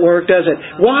doesn't work, does it?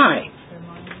 Why?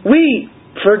 We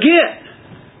forget.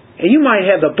 And you might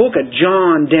have the book of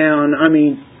John down,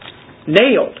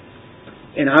 nailed.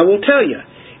 And I will tell you,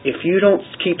 if you don't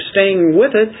keep staying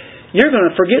with it, you're going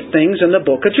to forget things in the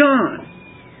book of John.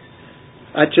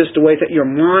 That's just the way that your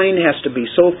mind has to be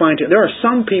so fine-tuned. There are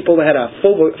some people that had a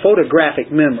photographic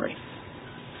memory.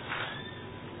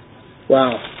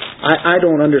 Wow. I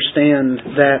don't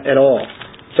understand that at all.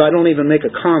 So I don't even make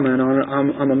a comment on it.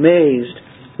 I'm amazed.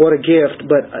 What a gift.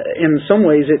 But in some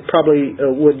ways it probably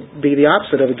would be the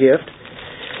opposite of a gift.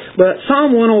 But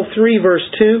Psalm 103 verse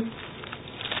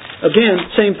 2. Again,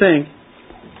 same thing.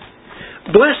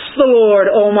 Bless the Lord,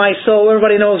 O my soul.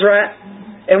 Everybody knows, right?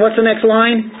 And what's the next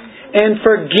line? And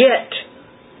forget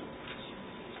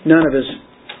none of His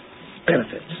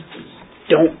benefits.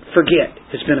 Don't forget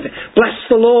His benefits. Bless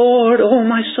the Lord, O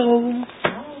my soul.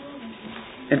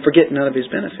 And forget none of His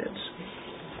benefits.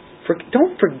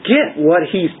 Don't forget what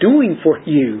He's doing for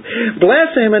you.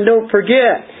 Bless Him and don't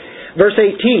forget. Verse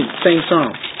 18, same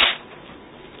psalm.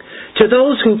 To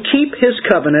those who keep His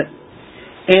covenant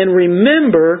and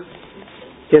remember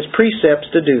His precepts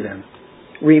to do them.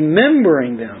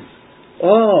 Remembering them.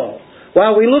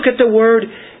 While we look at the Word,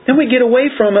 then we get away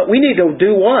from it. We need to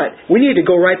do what? We need to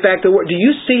go right back to the Word. Do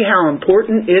you see how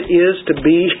important it is to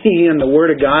be in the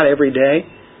Word of God every day?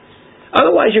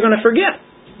 Otherwise you're going to forget.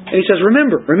 And He says,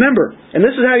 remember. And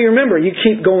this is how you remember. You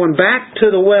keep going back to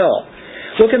the well.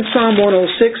 Look in Psalm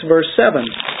 106 verse 7.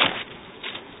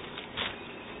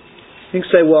 You can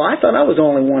say, well, I thought I was the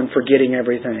only one forgetting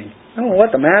everything. I don't know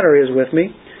what the matter is with me.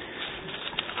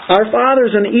 Our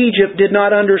fathers in Egypt did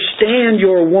not understand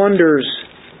your wonders.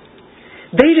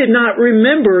 They did not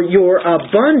remember your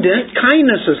abundant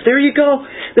kindnesses. There you go.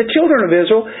 The children of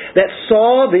Israel that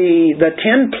saw the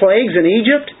 10 plagues in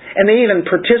Egypt, and they even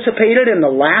participated in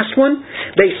the last one.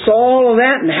 They saw all of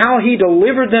that and how He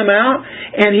delivered them out.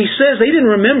 And He says they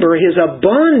didn't remember His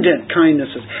abundant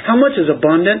kindnesses. How much is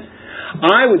abundant?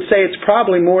 I would say it's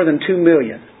probably more than 2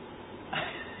 million.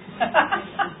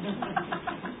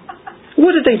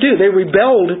 What did they do? They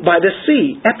rebelled by the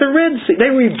sea, at the Red Sea.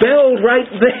 They rebelled right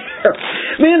there.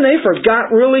 Man, they forgot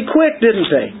really quick, didn't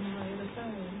they?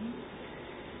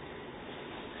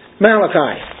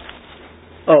 Malachi.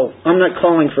 I'm not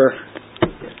calling for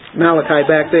Malachi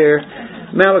back there.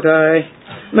 Malachi,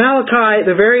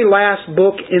 the very last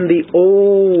book in the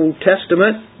Old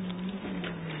Testament,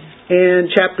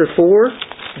 and chapter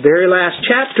 4, very last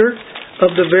chapter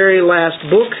of the very last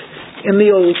book in the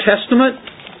Old Testament,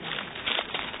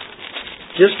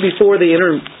 just before the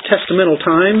intertestamental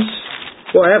times.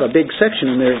 Well, I have a big section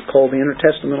in there called the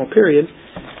intertestamental period.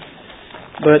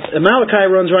 But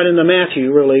Malachi runs right into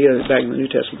Matthew, really, back in the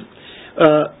New Testament.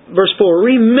 Verse 4,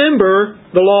 remember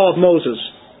the law of Moses,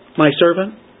 my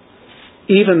servant,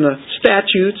 even the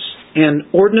statutes and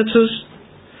ordinances,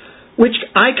 which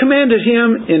I commanded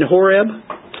him in Horeb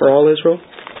for all Israel.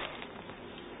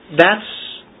 That's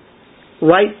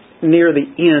right near the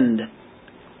end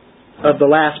of the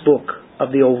last book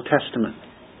of the Old Testament.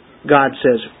 God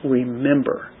says,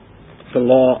 remember the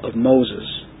law of Moses,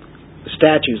 the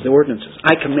statutes, the ordinances.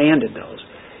 I commanded those.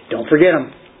 Don't forget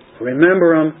them.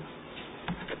 Remember them.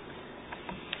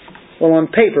 Well, on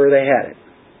paper they had it,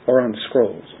 or on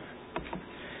scrolls.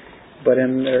 But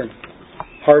in their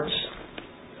hearts,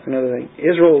 another thing.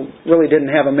 Israel really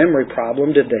didn't have a memory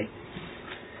problem, did they?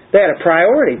 They had a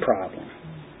priority problem.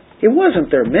 It wasn't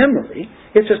their memory.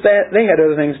 It's just that they had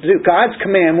other things to do. God's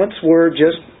commandments were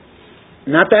just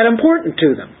not that important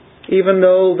to them, even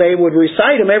though they would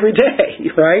recite them every day,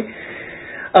 right?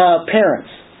 Parents.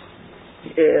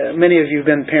 Many of you have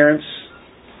been parents,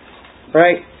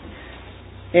 right?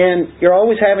 And you're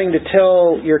always having to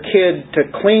tell your kid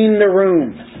to clean the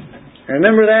room.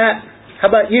 Remember that? How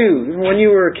about you, when you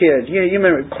were a kid? You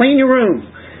remember, clean your room.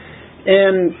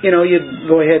 And, you'd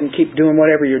go ahead and keep doing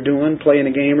whatever you're doing, playing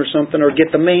a game or something, or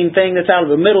get the main thing that's out of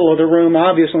the middle of the room,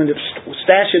 obviously, and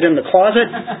stash it in the closet,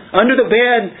 under the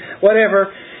bed,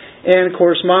 whatever. And, of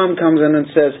course, Mom comes in and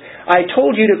says, I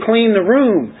told you to clean the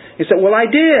room. You said, well, I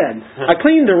did. I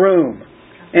cleaned the room.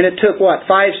 And it took, 5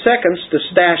 seconds to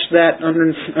stash that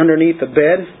underneath the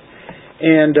bed.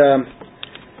 And,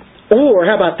 or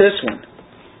how about this one?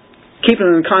 Keeping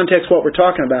it in context what we're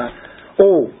talking about.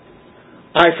 Oh,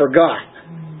 I forgot.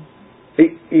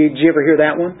 Did you ever hear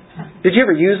that one? Did you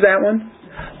ever use that one?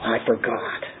 I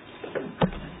forgot.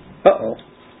 Uh-oh.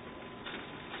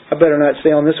 I better not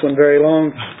stay on this one very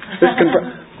long.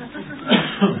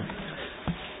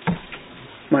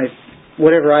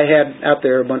 Whatever I had out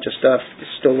there, a bunch of stuff, is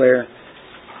still there.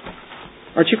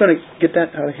 Aren't you going to get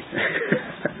that out of here?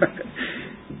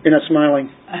 You're not smiling.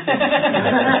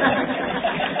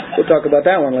 We'll talk about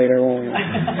that one later, won't we?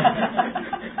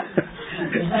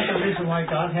 Isn't that the reason why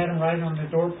God had him right on the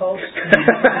doorpost?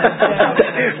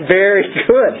 Very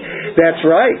good. That's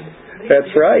right.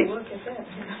 That's right.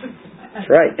 That's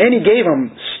right. And He gave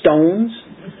them stones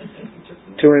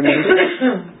to remember.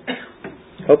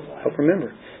 Help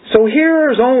remember. So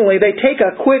hearers only, they take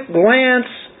a quick glance,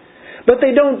 but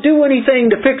they don't do anything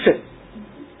to fix it.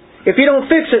 If you don't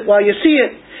fix it while you see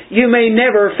it, you may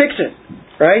never fix it.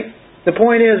 Right? The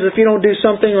point is, if you don't do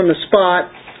something on the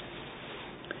spot,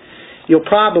 you'll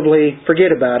probably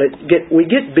forget about it. We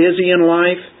get busy in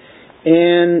life,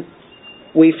 and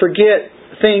we forget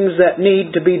things that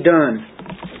need to be done.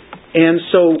 And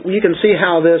so you can see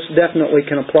how this definitely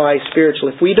can apply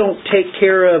spiritually. If we don't take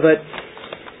care of it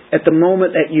at the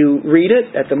moment that you read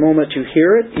it, at the moment you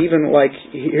hear it, even like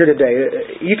here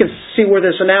today, you can see where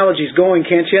this analogy is going,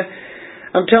 can't you?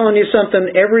 I'm telling you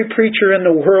something every preacher in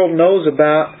the world knows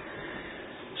about.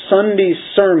 Sunday's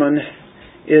sermon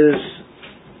is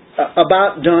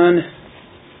about done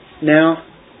now,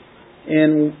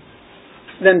 and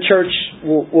then church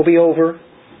will be over,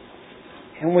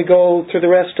 and we go through the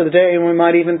rest of the day, and we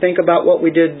might even think about what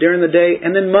we did during the day,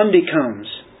 and then Monday comes,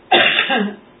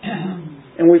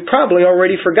 and we've probably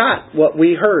already forgot what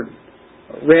we heard,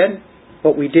 read,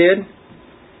 what we did.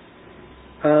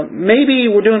 Maybe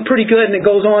we're doing pretty good, and it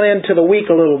goes on into the week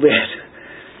a little bit,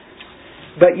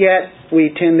 but yet we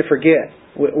tend to forget.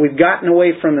 We've gotten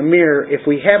away from the mirror. If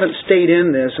we haven't stayed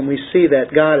in this and we see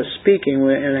that God is speaking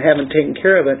and haven't taken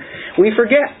care of it, we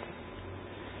forget.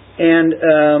 And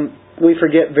we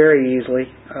forget very easily.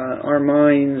 Our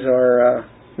minds are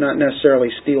not necessarily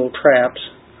steel traps.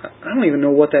 I don't even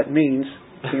know what that means,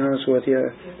 to be honest with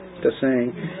you, the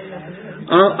saying.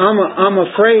 I'm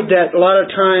afraid that a lot of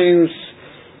times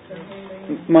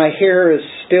my hair is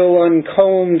still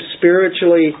uncombed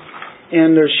spiritually,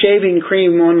 and there's shaving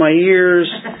cream on my ears,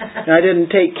 and I didn't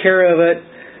take care of it.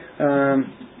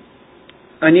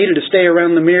 I needed to stay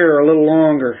around the mirror a little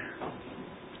longer.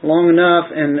 Long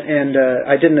enough, and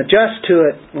I didn't adjust to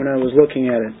it when I was looking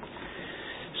at it.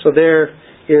 So there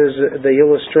is the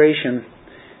illustration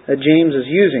that James is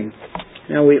using.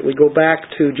 Now we go back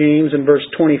to James in verse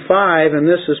 25, and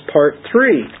this is part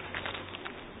 3.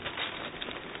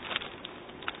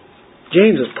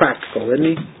 James is practical, isn't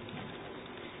he?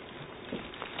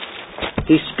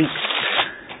 He speaks.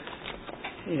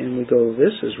 And we go,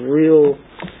 this is real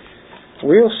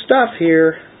stuff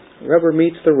here. Rubber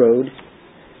meets the road.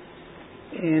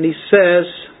 And he says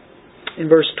in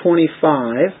verse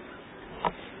 25,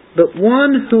 but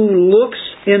one who looks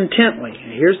intently,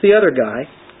 here's the other guy,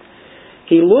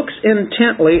 he looks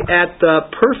intently at the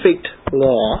perfect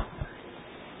law,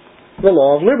 the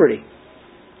law of liberty.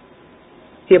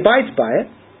 He abides by it,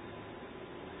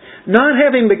 not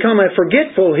having become a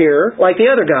forgetful hearer like the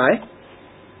other guy,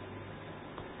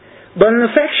 but an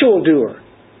effectual doer.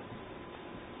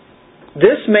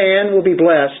 This man will be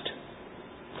blessed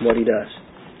in what he does.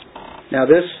 Now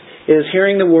this is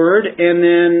hearing the word, and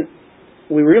then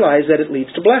we realize that it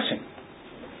leads to blessing.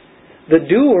 The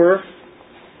doer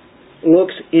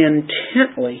looks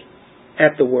intently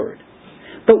at the Word.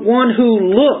 But one who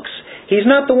looks. He's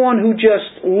not the one who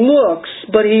just looks,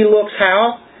 but he looks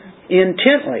how?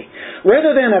 Intently.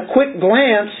 Rather than a quick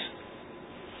glance,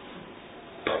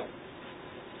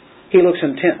 he looks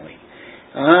intently.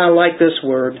 I like this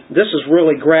word. This is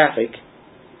really graphic.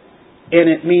 And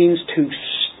it means to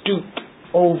stoop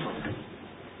over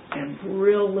and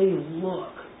really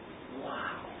look.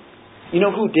 Wow. You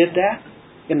know who did that?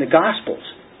 In the Gospels.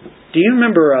 Do you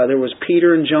remember there was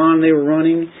Peter and John, they were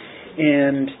running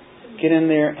and get in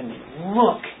there and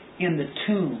look in the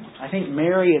tomb. I think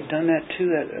Mary had done that too.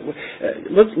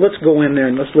 Let's go in there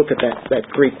and let's look at that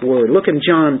Greek word. Look in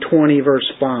John 20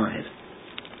 verse 5.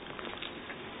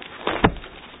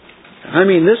 I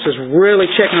mean, this is really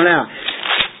checking it out.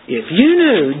 If you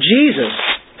knew Jesus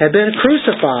had been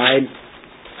crucified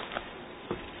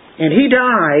and He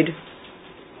died,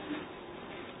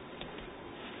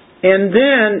 and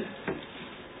then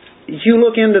you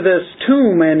look into this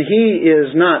tomb and He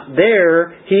is not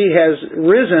there, He has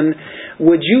risen,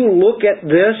 would you look at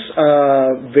this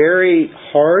very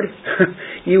hard?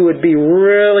 You would be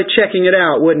really checking it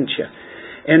out, wouldn't you?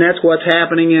 And that's what's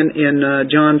happening in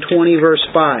John 20 verse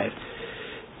 5.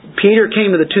 Peter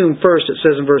came to the tomb first, it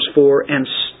says in verse 4, and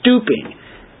stooping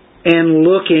and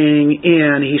looking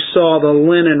in, he saw the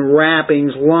linen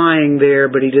wrappings lying there,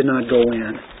 but he did not go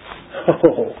in.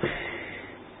 Oh,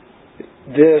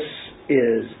 this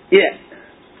is it.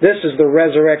 This is the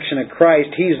resurrection of Christ.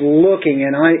 He's looking,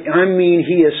 and I mean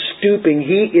He is stooping.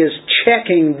 He is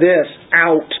checking this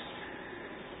out.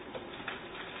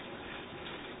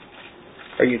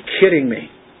 Are you kidding me?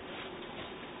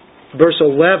 Verse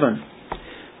 11.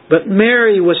 But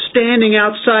Mary was standing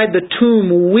outside the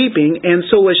tomb weeping, and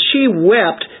so as she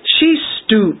wept, she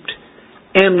stooped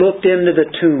and looked into the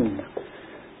tomb.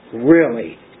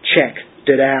 Really checked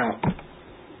it out.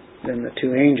 Then the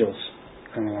two angels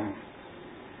come along.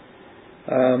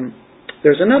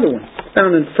 There's another one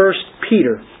found in 1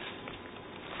 Peter,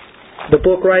 the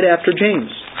book right after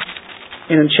James.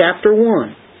 And in chapter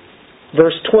 1,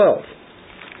 verse 12.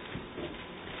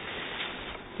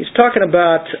 He's talking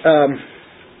about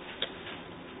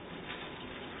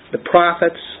the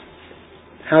prophets,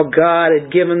 how God had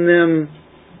given them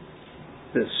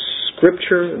the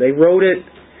Scripture. They wrote it,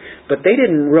 but they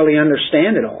didn't really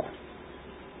understand it all,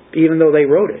 even though they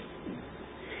wrote it.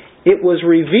 It was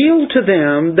revealed to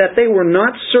them that they were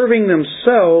not serving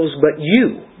themselves, but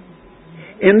you.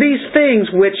 And these things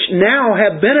which now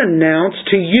have been announced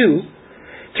to you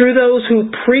through those who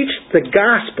preached the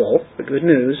gospel, the good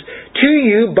news, to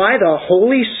you by the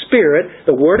Holy Spirit,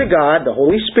 the Word of God, the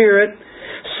Holy Spirit,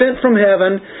 sent from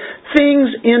heaven, things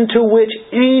into which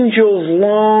angels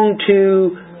long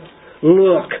to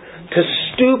look, to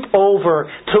stoop over,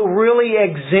 to really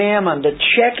examine, to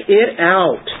check it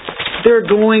out. They're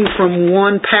going from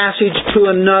one passage to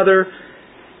another.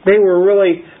 They were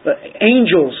really,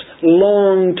 angels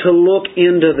long to look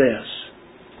into this.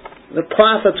 The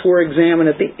prophets were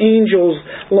examining it. The angels,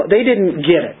 they didn't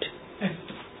get it.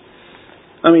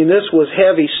 I mean, this was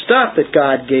heavy stuff that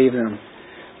God gave them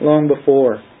long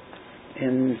before.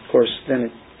 And, of course, then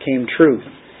it came true.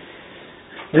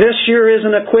 This sure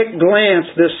isn't a quick glance,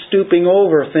 this stooping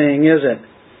over thing, is it?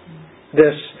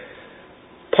 This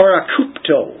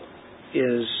parakupto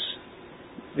is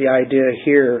the idea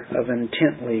here of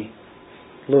intently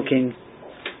looking.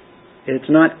 It's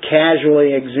not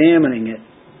casually examining it.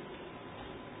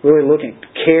 Really looking,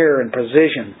 care and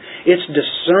precision. It's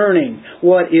discerning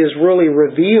what is really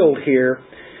revealed here.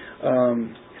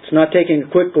 It's not taking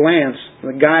a quick glance.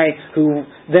 The guy who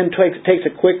then takes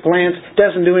a quick glance,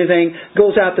 doesn't do anything,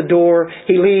 goes out the door,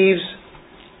 he leaves.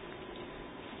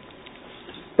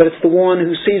 But it's the one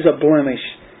who sees a blemish,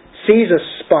 sees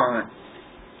a spot.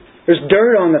 There's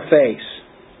dirt on the face.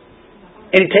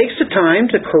 And he takes the time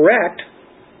to correct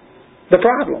the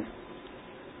problem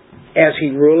as he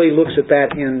really looks at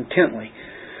that intently.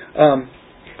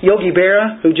 Yogi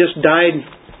Berra, who just died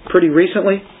pretty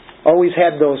recently, always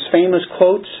had those famous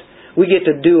quotes. We get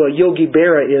to do a Yogi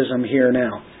Berra-ism here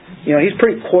now. You know, he's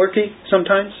pretty quirky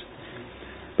sometimes.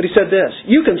 But he said this,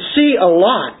 you can see a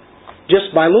lot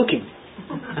just by looking.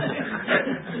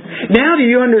 Now do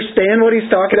you understand what he's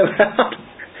talking about?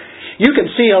 You can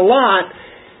see a lot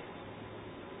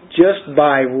just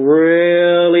by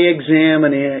really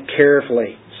examining it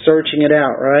carefully, searching it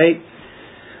out, right?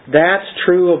 That's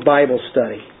true of Bible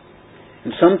study.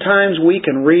 And sometimes we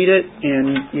can read it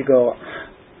and you go,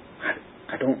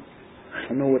 I don't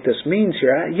know what this means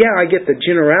here. I get the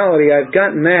generality. I've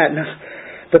gotten that.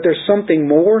 But there's something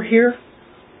more here.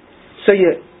 So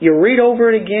you read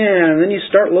over it again, and then you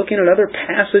start looking at other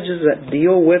passages that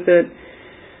deal with it.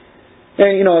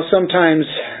 And, sometimes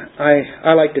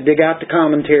I like to dig out the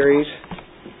commentaries,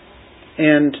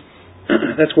 and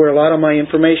that's where a lot of my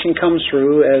information comes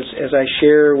through as I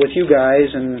share with you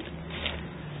guys, and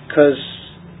because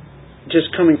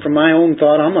just coming from my own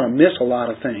thought, I'm going to miss a lot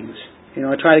of things.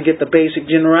 I try to get the basic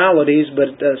generalities,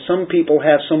 but some people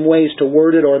have some ways to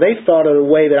word it, or they've thought of a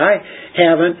way that I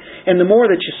haven't. And the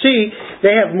more that you see,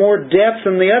 they have more depth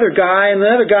than the other guy, and the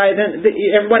other guy, then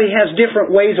everybody has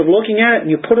different ways of looking at it,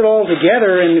 and you put it all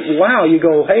together, and wow, you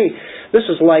go, hey, this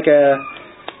is like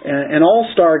an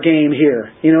all-star game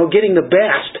here. Getting the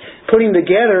best, putting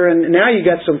together, and now you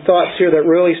got some thoughts here that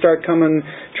really start coming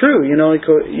true. You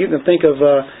can think of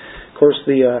course,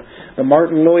 the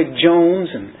Martin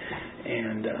Lloyd-Jones and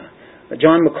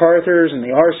John MacArthur's and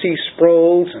the R.C.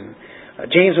 Sproul's and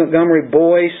James Montgomery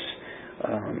Boyce,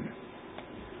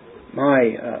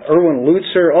 Erwin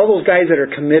Lutzer, all those guys that are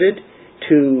committed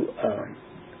to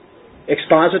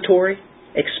expository,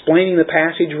 explaining the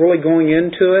passage, really going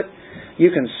into it.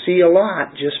 You can see a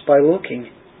lot just by looking.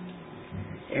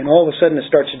 And all of a sudden it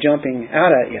starts jumping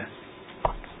out at you.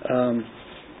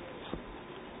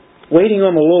 Waiting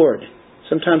on the Lord.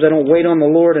 Sometimes I don't wait on the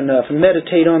Lord enough and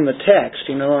meditate on the text.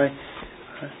 I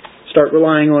start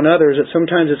relying on others. That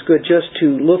sometimes it's good just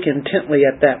to look intently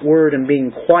at that word and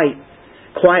being quiet,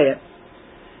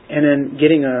 and then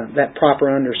getting that proper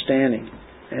understanding.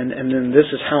 And then this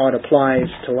is how it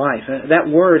applies to life. That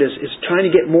word is trying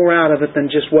to get more out of it than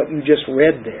just what you just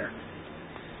read there.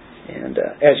 And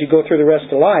as you go through the rest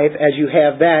of life, as you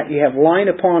have that, you have line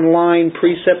upon line,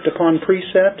 precept upon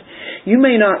precept. You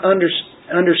may not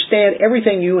understand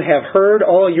everything you have heard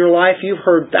all your life. You've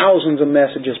heard thousands of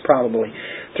messages probably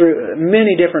through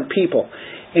many different people.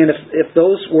 And if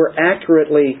those were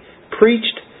accurately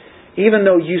preached, even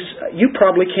though you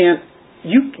probably can't,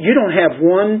 you don't have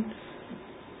one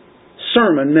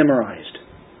sermon memorized.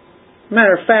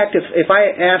 Matter of fact, if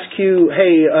I ask you,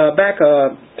 hey, back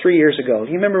 3 years ago,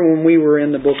 do you remember when we were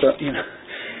in the book of,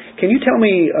 can you tell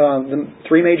me the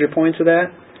three major points of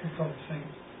that?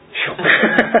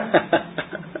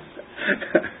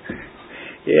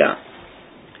 Yeah.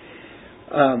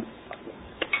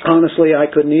 Honestly, I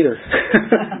couldn't either.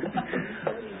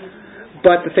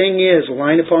 But the thing is,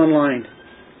 line upon line,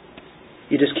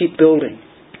 you just keep building.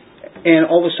 And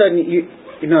all of a sudden,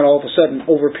 not all of a sudden,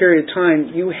 over a period of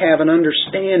time, you have an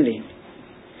understanding.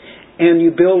 And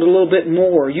you build a little bit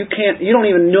more. You don't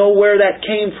even know where that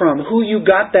came from, who you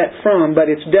got that from, but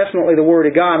it's definitely the Word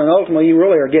of God, and ultimately you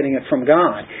really are getting it from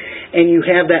God. And you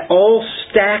have that all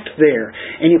stacked there,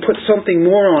 and you put something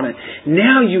more on it.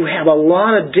 Now you have a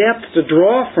lot of depth to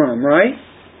draw from, right?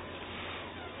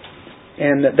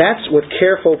 And that's with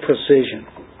careful precision.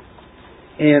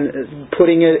 And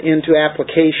putting it into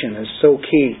application is so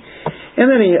key. And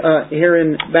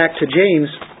then back to James,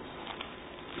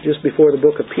 just before the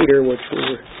book of Peter, which we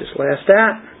were just last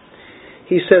at,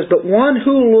 he says, but one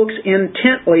who looks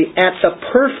intently at the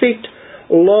perfect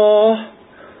law,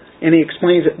 and he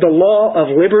explains it, the law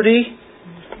of liberty,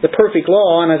 the perfect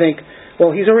law, and I think,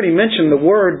 well, he's already mentioned the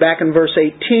word back in verse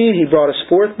 18. He brought us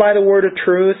forth by the word of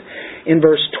truth. In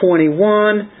verse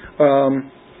 21,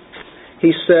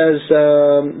 he says,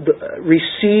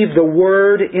 receive the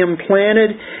word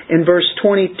implanted. In verse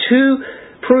 22,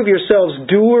 prove yourselves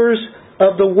doers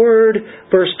of the word.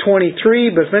 Verse 23,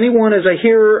 but if anyone is a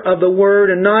hearer of the word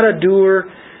and not a doer,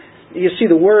 you see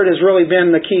the word has really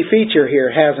been the key feature here,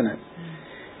 hasn't it?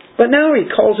 But now he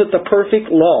calls it the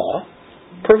perfect law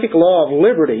of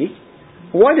liberty.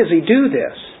 Why does he do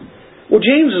this? Well,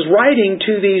 James is writing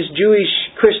to these Jewish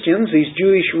Christians, these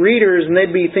Jewish readers, and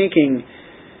they'd be thinking,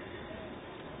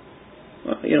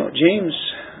 well, James,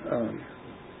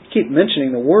 you keep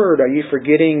mentioning the word. Are you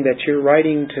forgetting that you're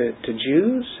writing to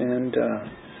Jews? And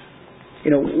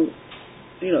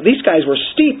these guys were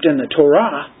steeped in the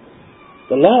Torah,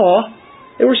 the law.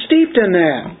 They were steeped in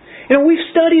that. We've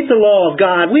studied the law of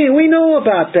God. We know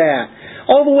about that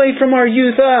all the way from our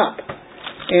youth up,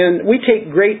 and we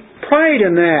take great pride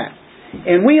in that.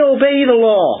 And we obey the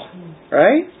law,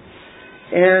 right?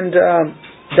 And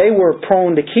they were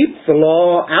prone to keep the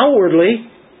law outwardly,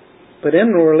 but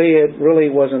inwardly it really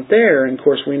wasn't there. And of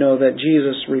course we know that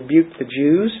Jesus rebuked the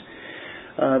Jews.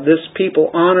 This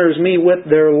people honors me with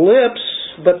their lips,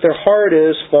 but their heart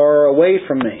is far away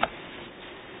from me.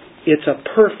 It's a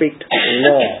perfect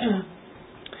law.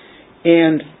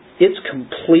 And it's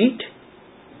complete.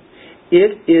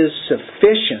 It is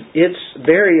sufficient. It's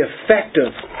very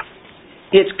effective.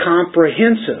 It's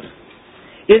comprehensive.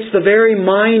 It's the very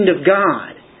mind of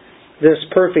God. this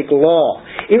perfect law.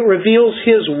 It reveals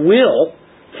His will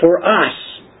for us.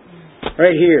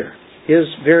 Right here. His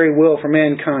very will for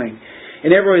mankind.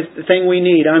 And everything we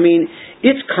need. I mean,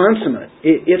 it's consummate.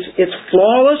 It's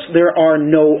flawless. There are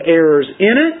no errors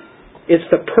in it. It's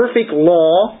the perfect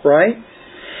law, right?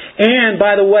 And,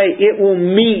 by the way, it will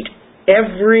meet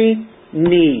every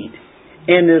need.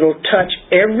 And it'll touch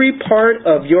every part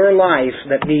of your life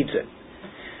that needs it.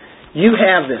 You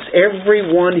have this.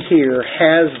 Everyone here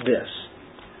has this.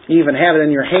 You even have it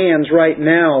in your hands right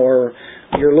now, or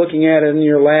you're looking at it in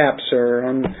your laps or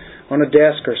on a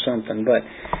desk or something. But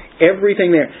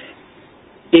everything there,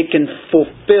 it can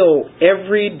fulfill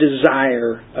every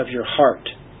desire of your heart.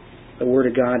 The Word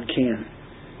of God can.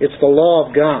 It's the law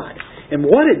of God. And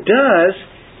what it does,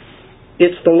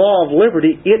 it's the law of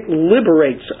liberty. It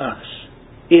liberates us.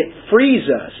 It frees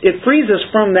us. It frees us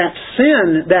from that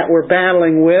sin that we're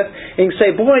battling with. And you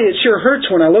say, boy, it sure hurts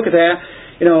when I look at that.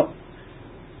 You know,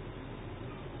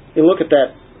 you look at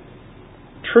that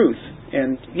truth,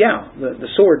 and the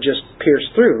sword just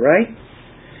pierced through, right?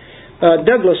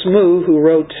 Douglas Moo, who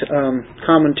wrote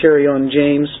commentary on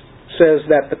James, says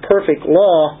that the perfect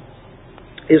law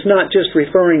is not just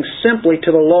referring simply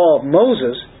to the law of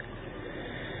Moses,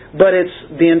 but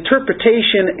it's the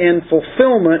interpretation and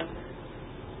fulfillment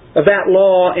of that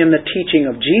law in the teaching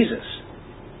of Jesus.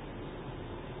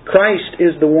 Christ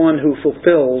is the one who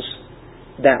fulfills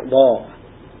that law.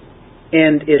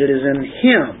 And it is in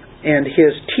Him and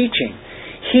His teaching.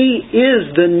 He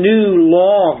is the new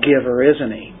lawgiver,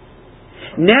 isn't He?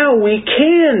 Now we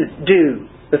can do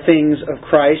the things of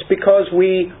Christ because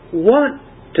we want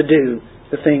to do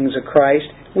the things of Christ.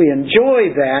 We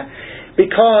enjoy that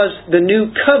because the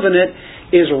new covenant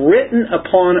is written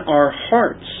upon our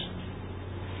hearts.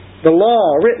 The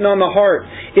law written on the heart.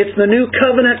 It's the new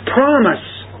covenant promise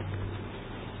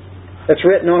that's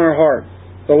written on our heart.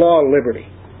 The law of liberty.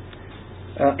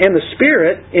 And the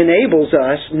Spirit enables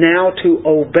us now to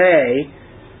obey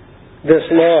this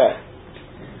law.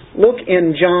 Look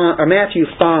in Matthew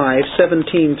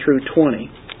 5:17 through 20.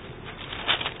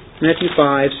 Matthew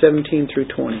 5:17 through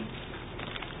 20.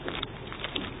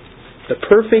 The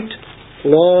perfect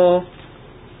law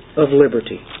of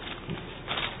liberty.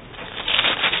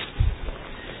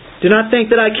 Do not think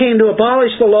that I came to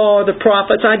abolish the law or the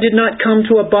prophets. I did not come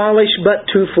to abolish, but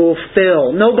to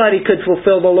fulfill. Nobody could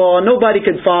fulfill the law. Nobody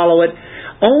could follow it.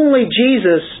 Only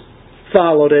Jesus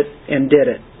followed it and did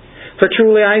it. For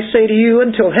truly I say to you,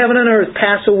 until heaven and earth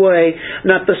pass away,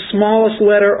 not the smallest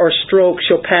letter or stroke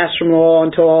shall pass from the law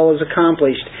until all is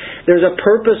accomplished. There's a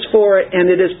purpose for it, and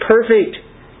it is perfect.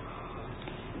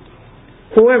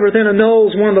 Whoever then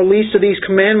annuls one of the least of these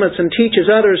commandments and teaches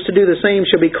others to do the same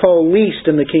shall be called least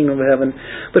in the kingdom of heaven.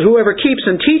 But whoever keeps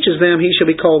and teaches them, he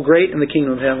shall be called great in the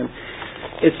kingdom of heaven.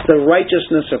 It's the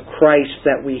righteousness of Christ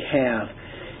that we have.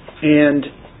 And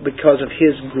because of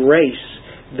His grace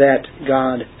that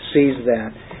God sees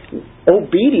that.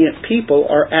 Obedient people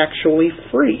are actually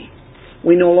free.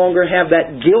 We no longer have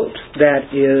that guilt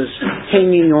that is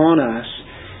hanging on us.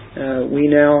 We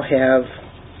now have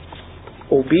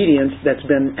obedience that's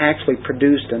been actually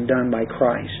produced and done by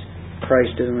Christ.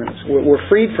 Christ is in us. We're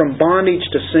freed from bondage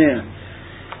to sin.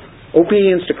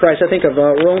 Obedience to Christ. I think of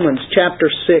Romans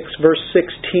chapter 6, verse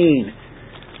 16.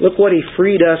 Look what He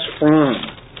freed us from.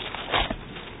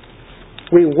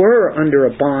 We were under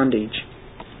a bondage.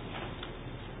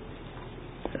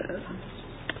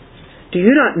 Do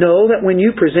you not know that when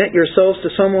you present yourselves to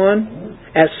someone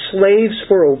as slaves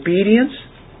for obedience,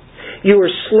 you are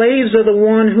slaves of the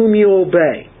one whom you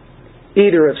obey,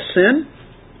 either of sin,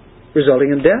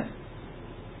 resulting in death,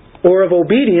 or of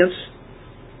obedience,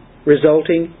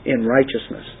 resulting in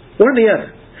righteousness? One or the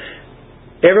other.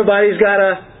 Everybody's got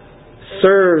to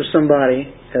serve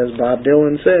somebody, as Bob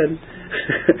Dylan said.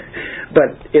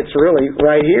 But it's really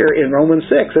right here in Romans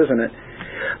 6, isn't it?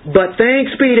 But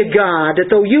thanks be to God that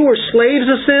though you were slaves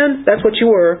of sin, that's what you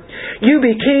were, you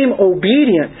became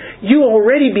obedient. You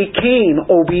already became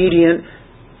obedient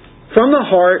from the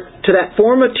heart to that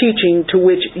form of teaching to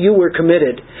which you were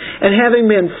committed. And having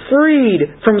been freed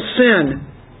from sin,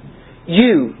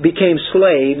 you became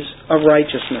slaves of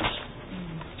righteousness.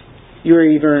 You're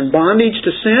either in bondage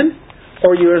to sin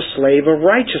or you're a slave of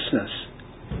righteousness.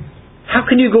 How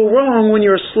can you go wrong when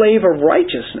you're a slave of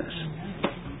righteousness?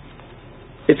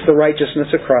 It's the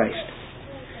righteousness of Christ.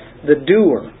 The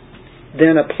doer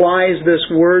then applies this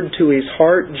word to his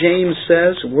heart. James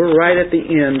says, we're right at the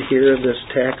end here of this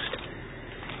text,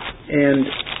 and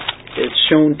it's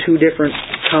shown two different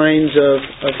kinds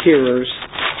of hearers.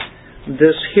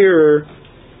 This hearer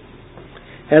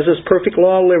has this perfect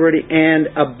law of liberty and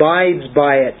abides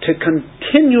by it, to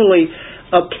continually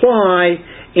apply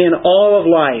in all of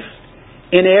life,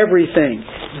 in everything.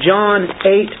 John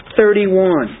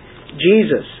 8:31.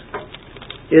 Jesus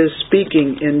is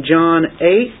speaking in John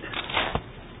 8.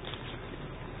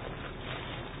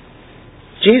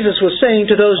 Jesus was saying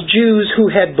to those Jews who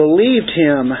had believed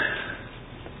Him,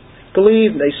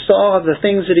 they saw the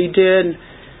things that He did.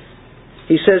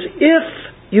 He says, if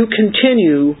you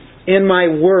continue in my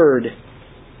word,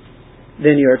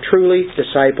 then you are truly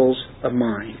disciples of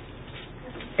mine.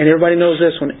 And everybody knows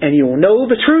this one. And you will know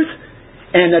the truth,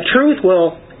 and the truth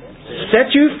will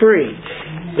set you free.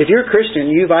 If you're a Christian,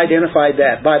 you've identified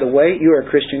that. By the way, you're a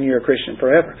Christian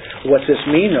forever. What's this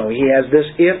mean, though? He has this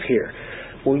if here.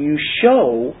 Well, you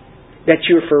show that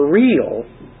you're for real.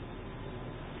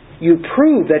 You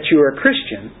prove that you're a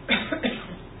Christian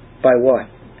by what?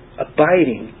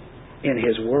 Abiding in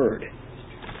His Word.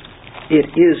 It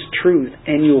is truth,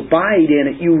 and you abide in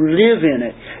it. You live in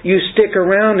it. You stick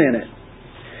around in it.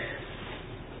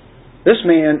 This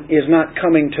man is not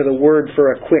coming to the Word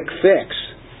for a quick fix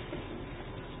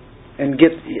and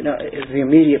get the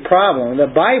immediate problem.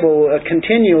 The Bible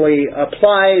continually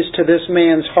applies to this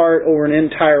man's heart over an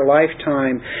entire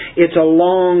lifetime. It's a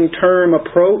long-term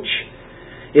approach.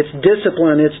 It's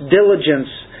discipline. It's diligence.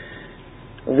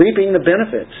 Reaping the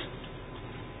benefits.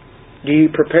 Do you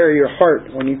prepare your heart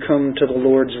when you come to the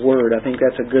Lord's Word? I think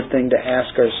that's a good thing to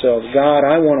ask ourselves. God,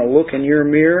 I want to look in your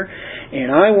mirror, and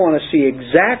I want to see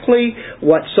exactly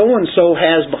what so-and-so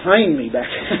has behind me back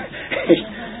there.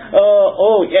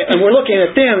 And we're looking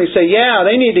at them and say, yeah,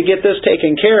 they need to get this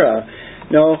taken care of.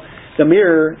 No, the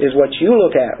mirror is what you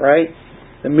look at, right?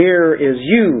 The mirror is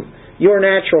you, your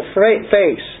natural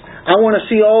face. I want to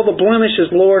see all the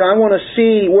blemishes, Lord. I want to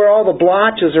see where all the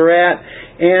blotches are at.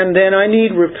 And then I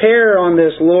need repair on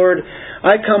this, Lord.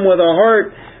 I come with a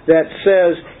heart that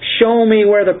says, show me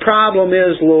where the problem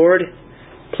is, Lord.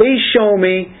 Please show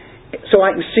me so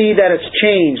I can see that it's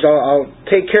changed. I'll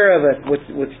take care of it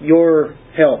with your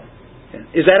help.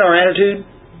 Is that our attitude?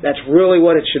 That's really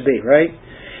what it should be, right?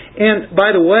 And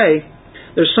by the way,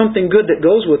 there's something good that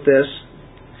goes with this.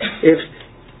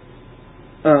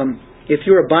 If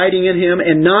you're abiding in Him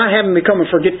and not having become a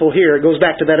forgetful hearer, it goes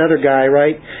back to that other guy,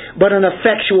 right? But an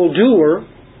effectual doer,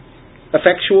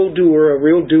 a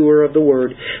real doer of the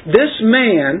Word. This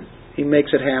man, he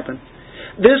makes it happen.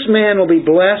 This man will be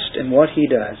blessed in what he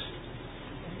does.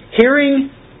 Hearing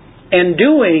and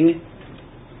doing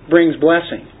brings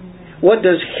blessing. What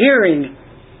does hearing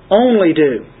only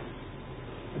do?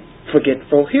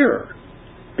 Forgetful hearer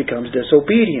becomes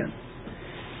disobedient.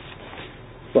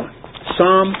 What?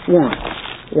 Psalm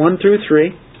 1 through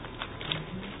 3.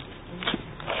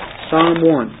 Psalm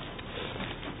 1.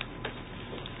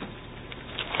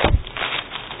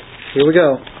 Here we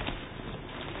go.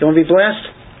 You want to be blessed?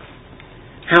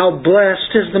 How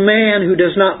blessed is the man who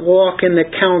does not walk in the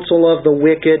counsel of the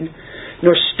wicked,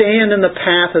 nor stand in the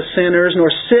path of sinners, nor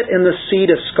sit in the seat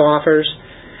of scoffers.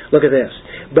 Look at this.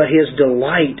 But his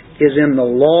delight is in the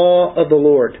law of the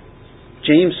Lord.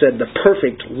 James said the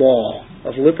perfect law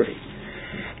of liberty.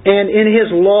 And in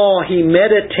His law He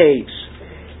meditates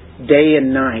day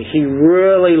and night. He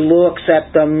really looks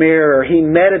at the mirror. He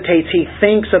meditates. He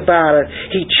thinks about it.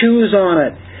 He chews on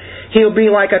it. He'll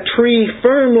be like a tree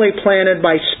firmly planted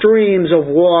by streams of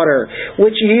water,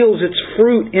 which yields its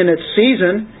fruit in its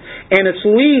season, and its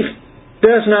leaf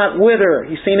does not wither.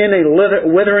 You seen any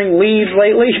withering leaves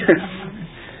lately?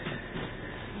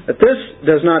 But this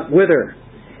does not wither.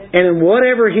 And in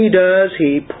whatever he does,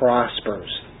 he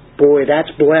prospers. Boy, that's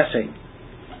blessing.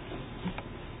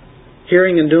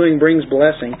 Hearing and doing brings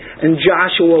blessing. In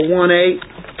Joshua 1:8,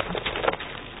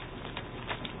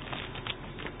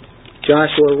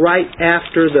 Joshua, right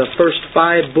after the first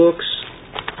 5 books,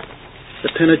 the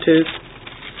Pentateuch,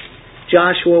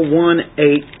 Joshua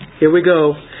 1:8, here we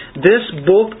go. This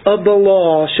book of the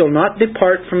law shall not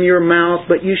depart from your mouth,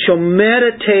 but you shall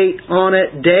meditate on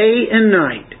it day and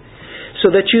night, so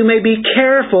that you may be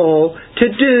careful to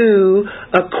do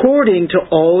according to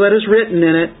all that is written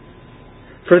in it.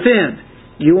 For then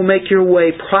you will make your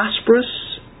way prosperous,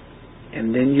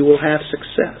 and then you will have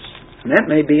success. And that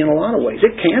may be in a lot of ways.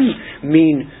 It can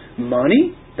mean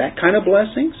money, that kind of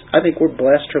blessings. I think we're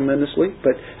blessed tremendously,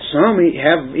 but some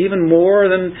have even more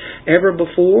than ever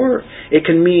before. It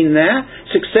can mean that.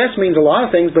 Success means a lot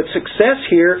of things, but success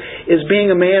here is being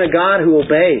a man of God who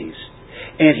obeys.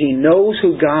 And he knows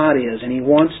who God is, and he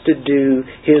wants to do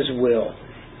His will.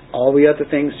 All the other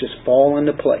things just fall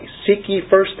into place. Seek ye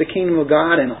first the kingdom of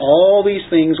God, and all these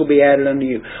things will be added unto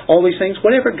you. All these things,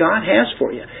 whatever God has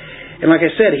for you. And like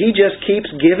I said, He just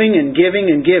keeps giving and giving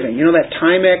and giving. You know that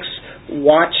Timex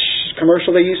watch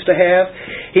commercial they used to have?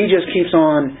 He just keeps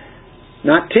on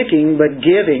Not ticking, but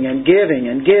giving and giving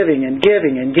and giving and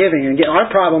giving and giving and giving. Our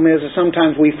problem is that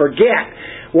sometimes we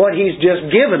forget what He's just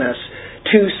given us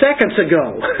 2 seconds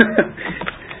ago.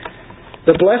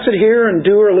 The blessed hearer and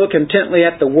doer look intently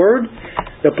at the Word.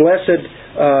 The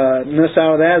blessedness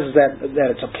out of that is that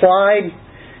it's applied,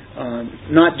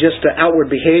 not just to outward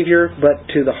behavior,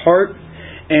 but to the heart,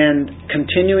 and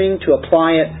continuing to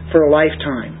apply it for a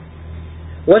lifetime.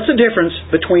 What's the difference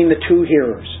between the two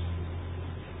hearers?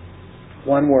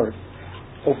 One word: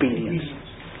 obedience.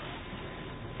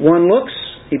 One looks,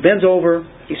 he bends over,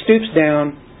 he stoops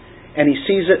down, and he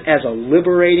sees it as a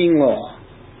liberating law,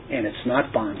 and it's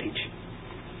not bondage.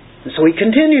 And so he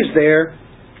continues there.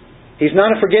 He's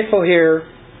not a forgetful hearer.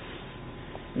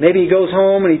 Maybe he goes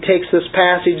home and he takes this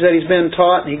passage that he's been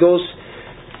taught and he goes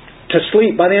to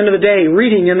sleep by the end of the day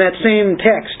reading in that same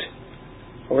text.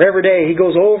 Or every day he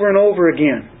goes over and over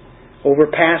again over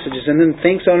passages and then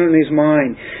thinks on it in his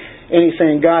mind. And he's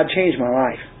saying, God, change my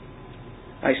life.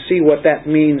 I see what that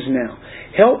means now.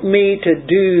 Help me to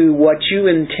do what you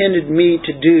intended me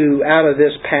to do out of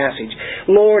this passage.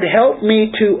 Lord, help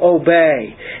me to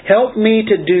obey. Help me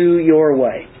to do your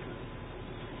way.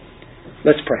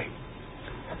 Let's pray.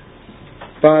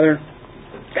 Father,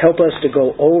 help us to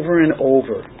go over and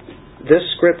over this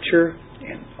Scripture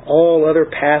and all other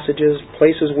passages,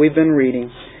 places we've been reading.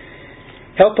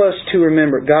 Help us to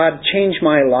remember, God, change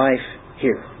my life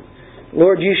here.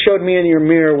 Lord, you showed me in your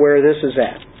mirror where this is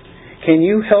at. Can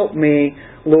you help me,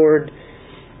 Lord,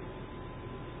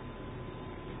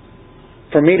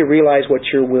 for me to realize what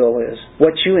your will is,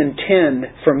 what you intend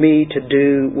for me to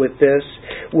do with this?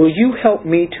 Will you help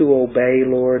me to obey,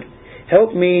 Lord?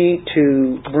 Help me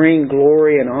to bring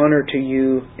glory and honor to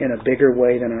you in a bigger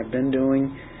way than I've been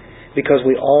doing, because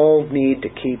we all need to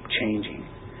keep changing.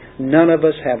 None of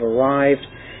us have arrived.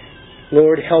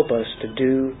 Lord, help us to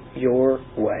do your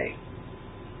way.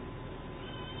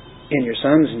 In your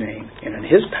Son's name and in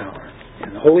His power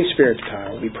and the Holy Spirit's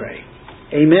power we pray.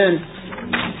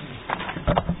 Amen.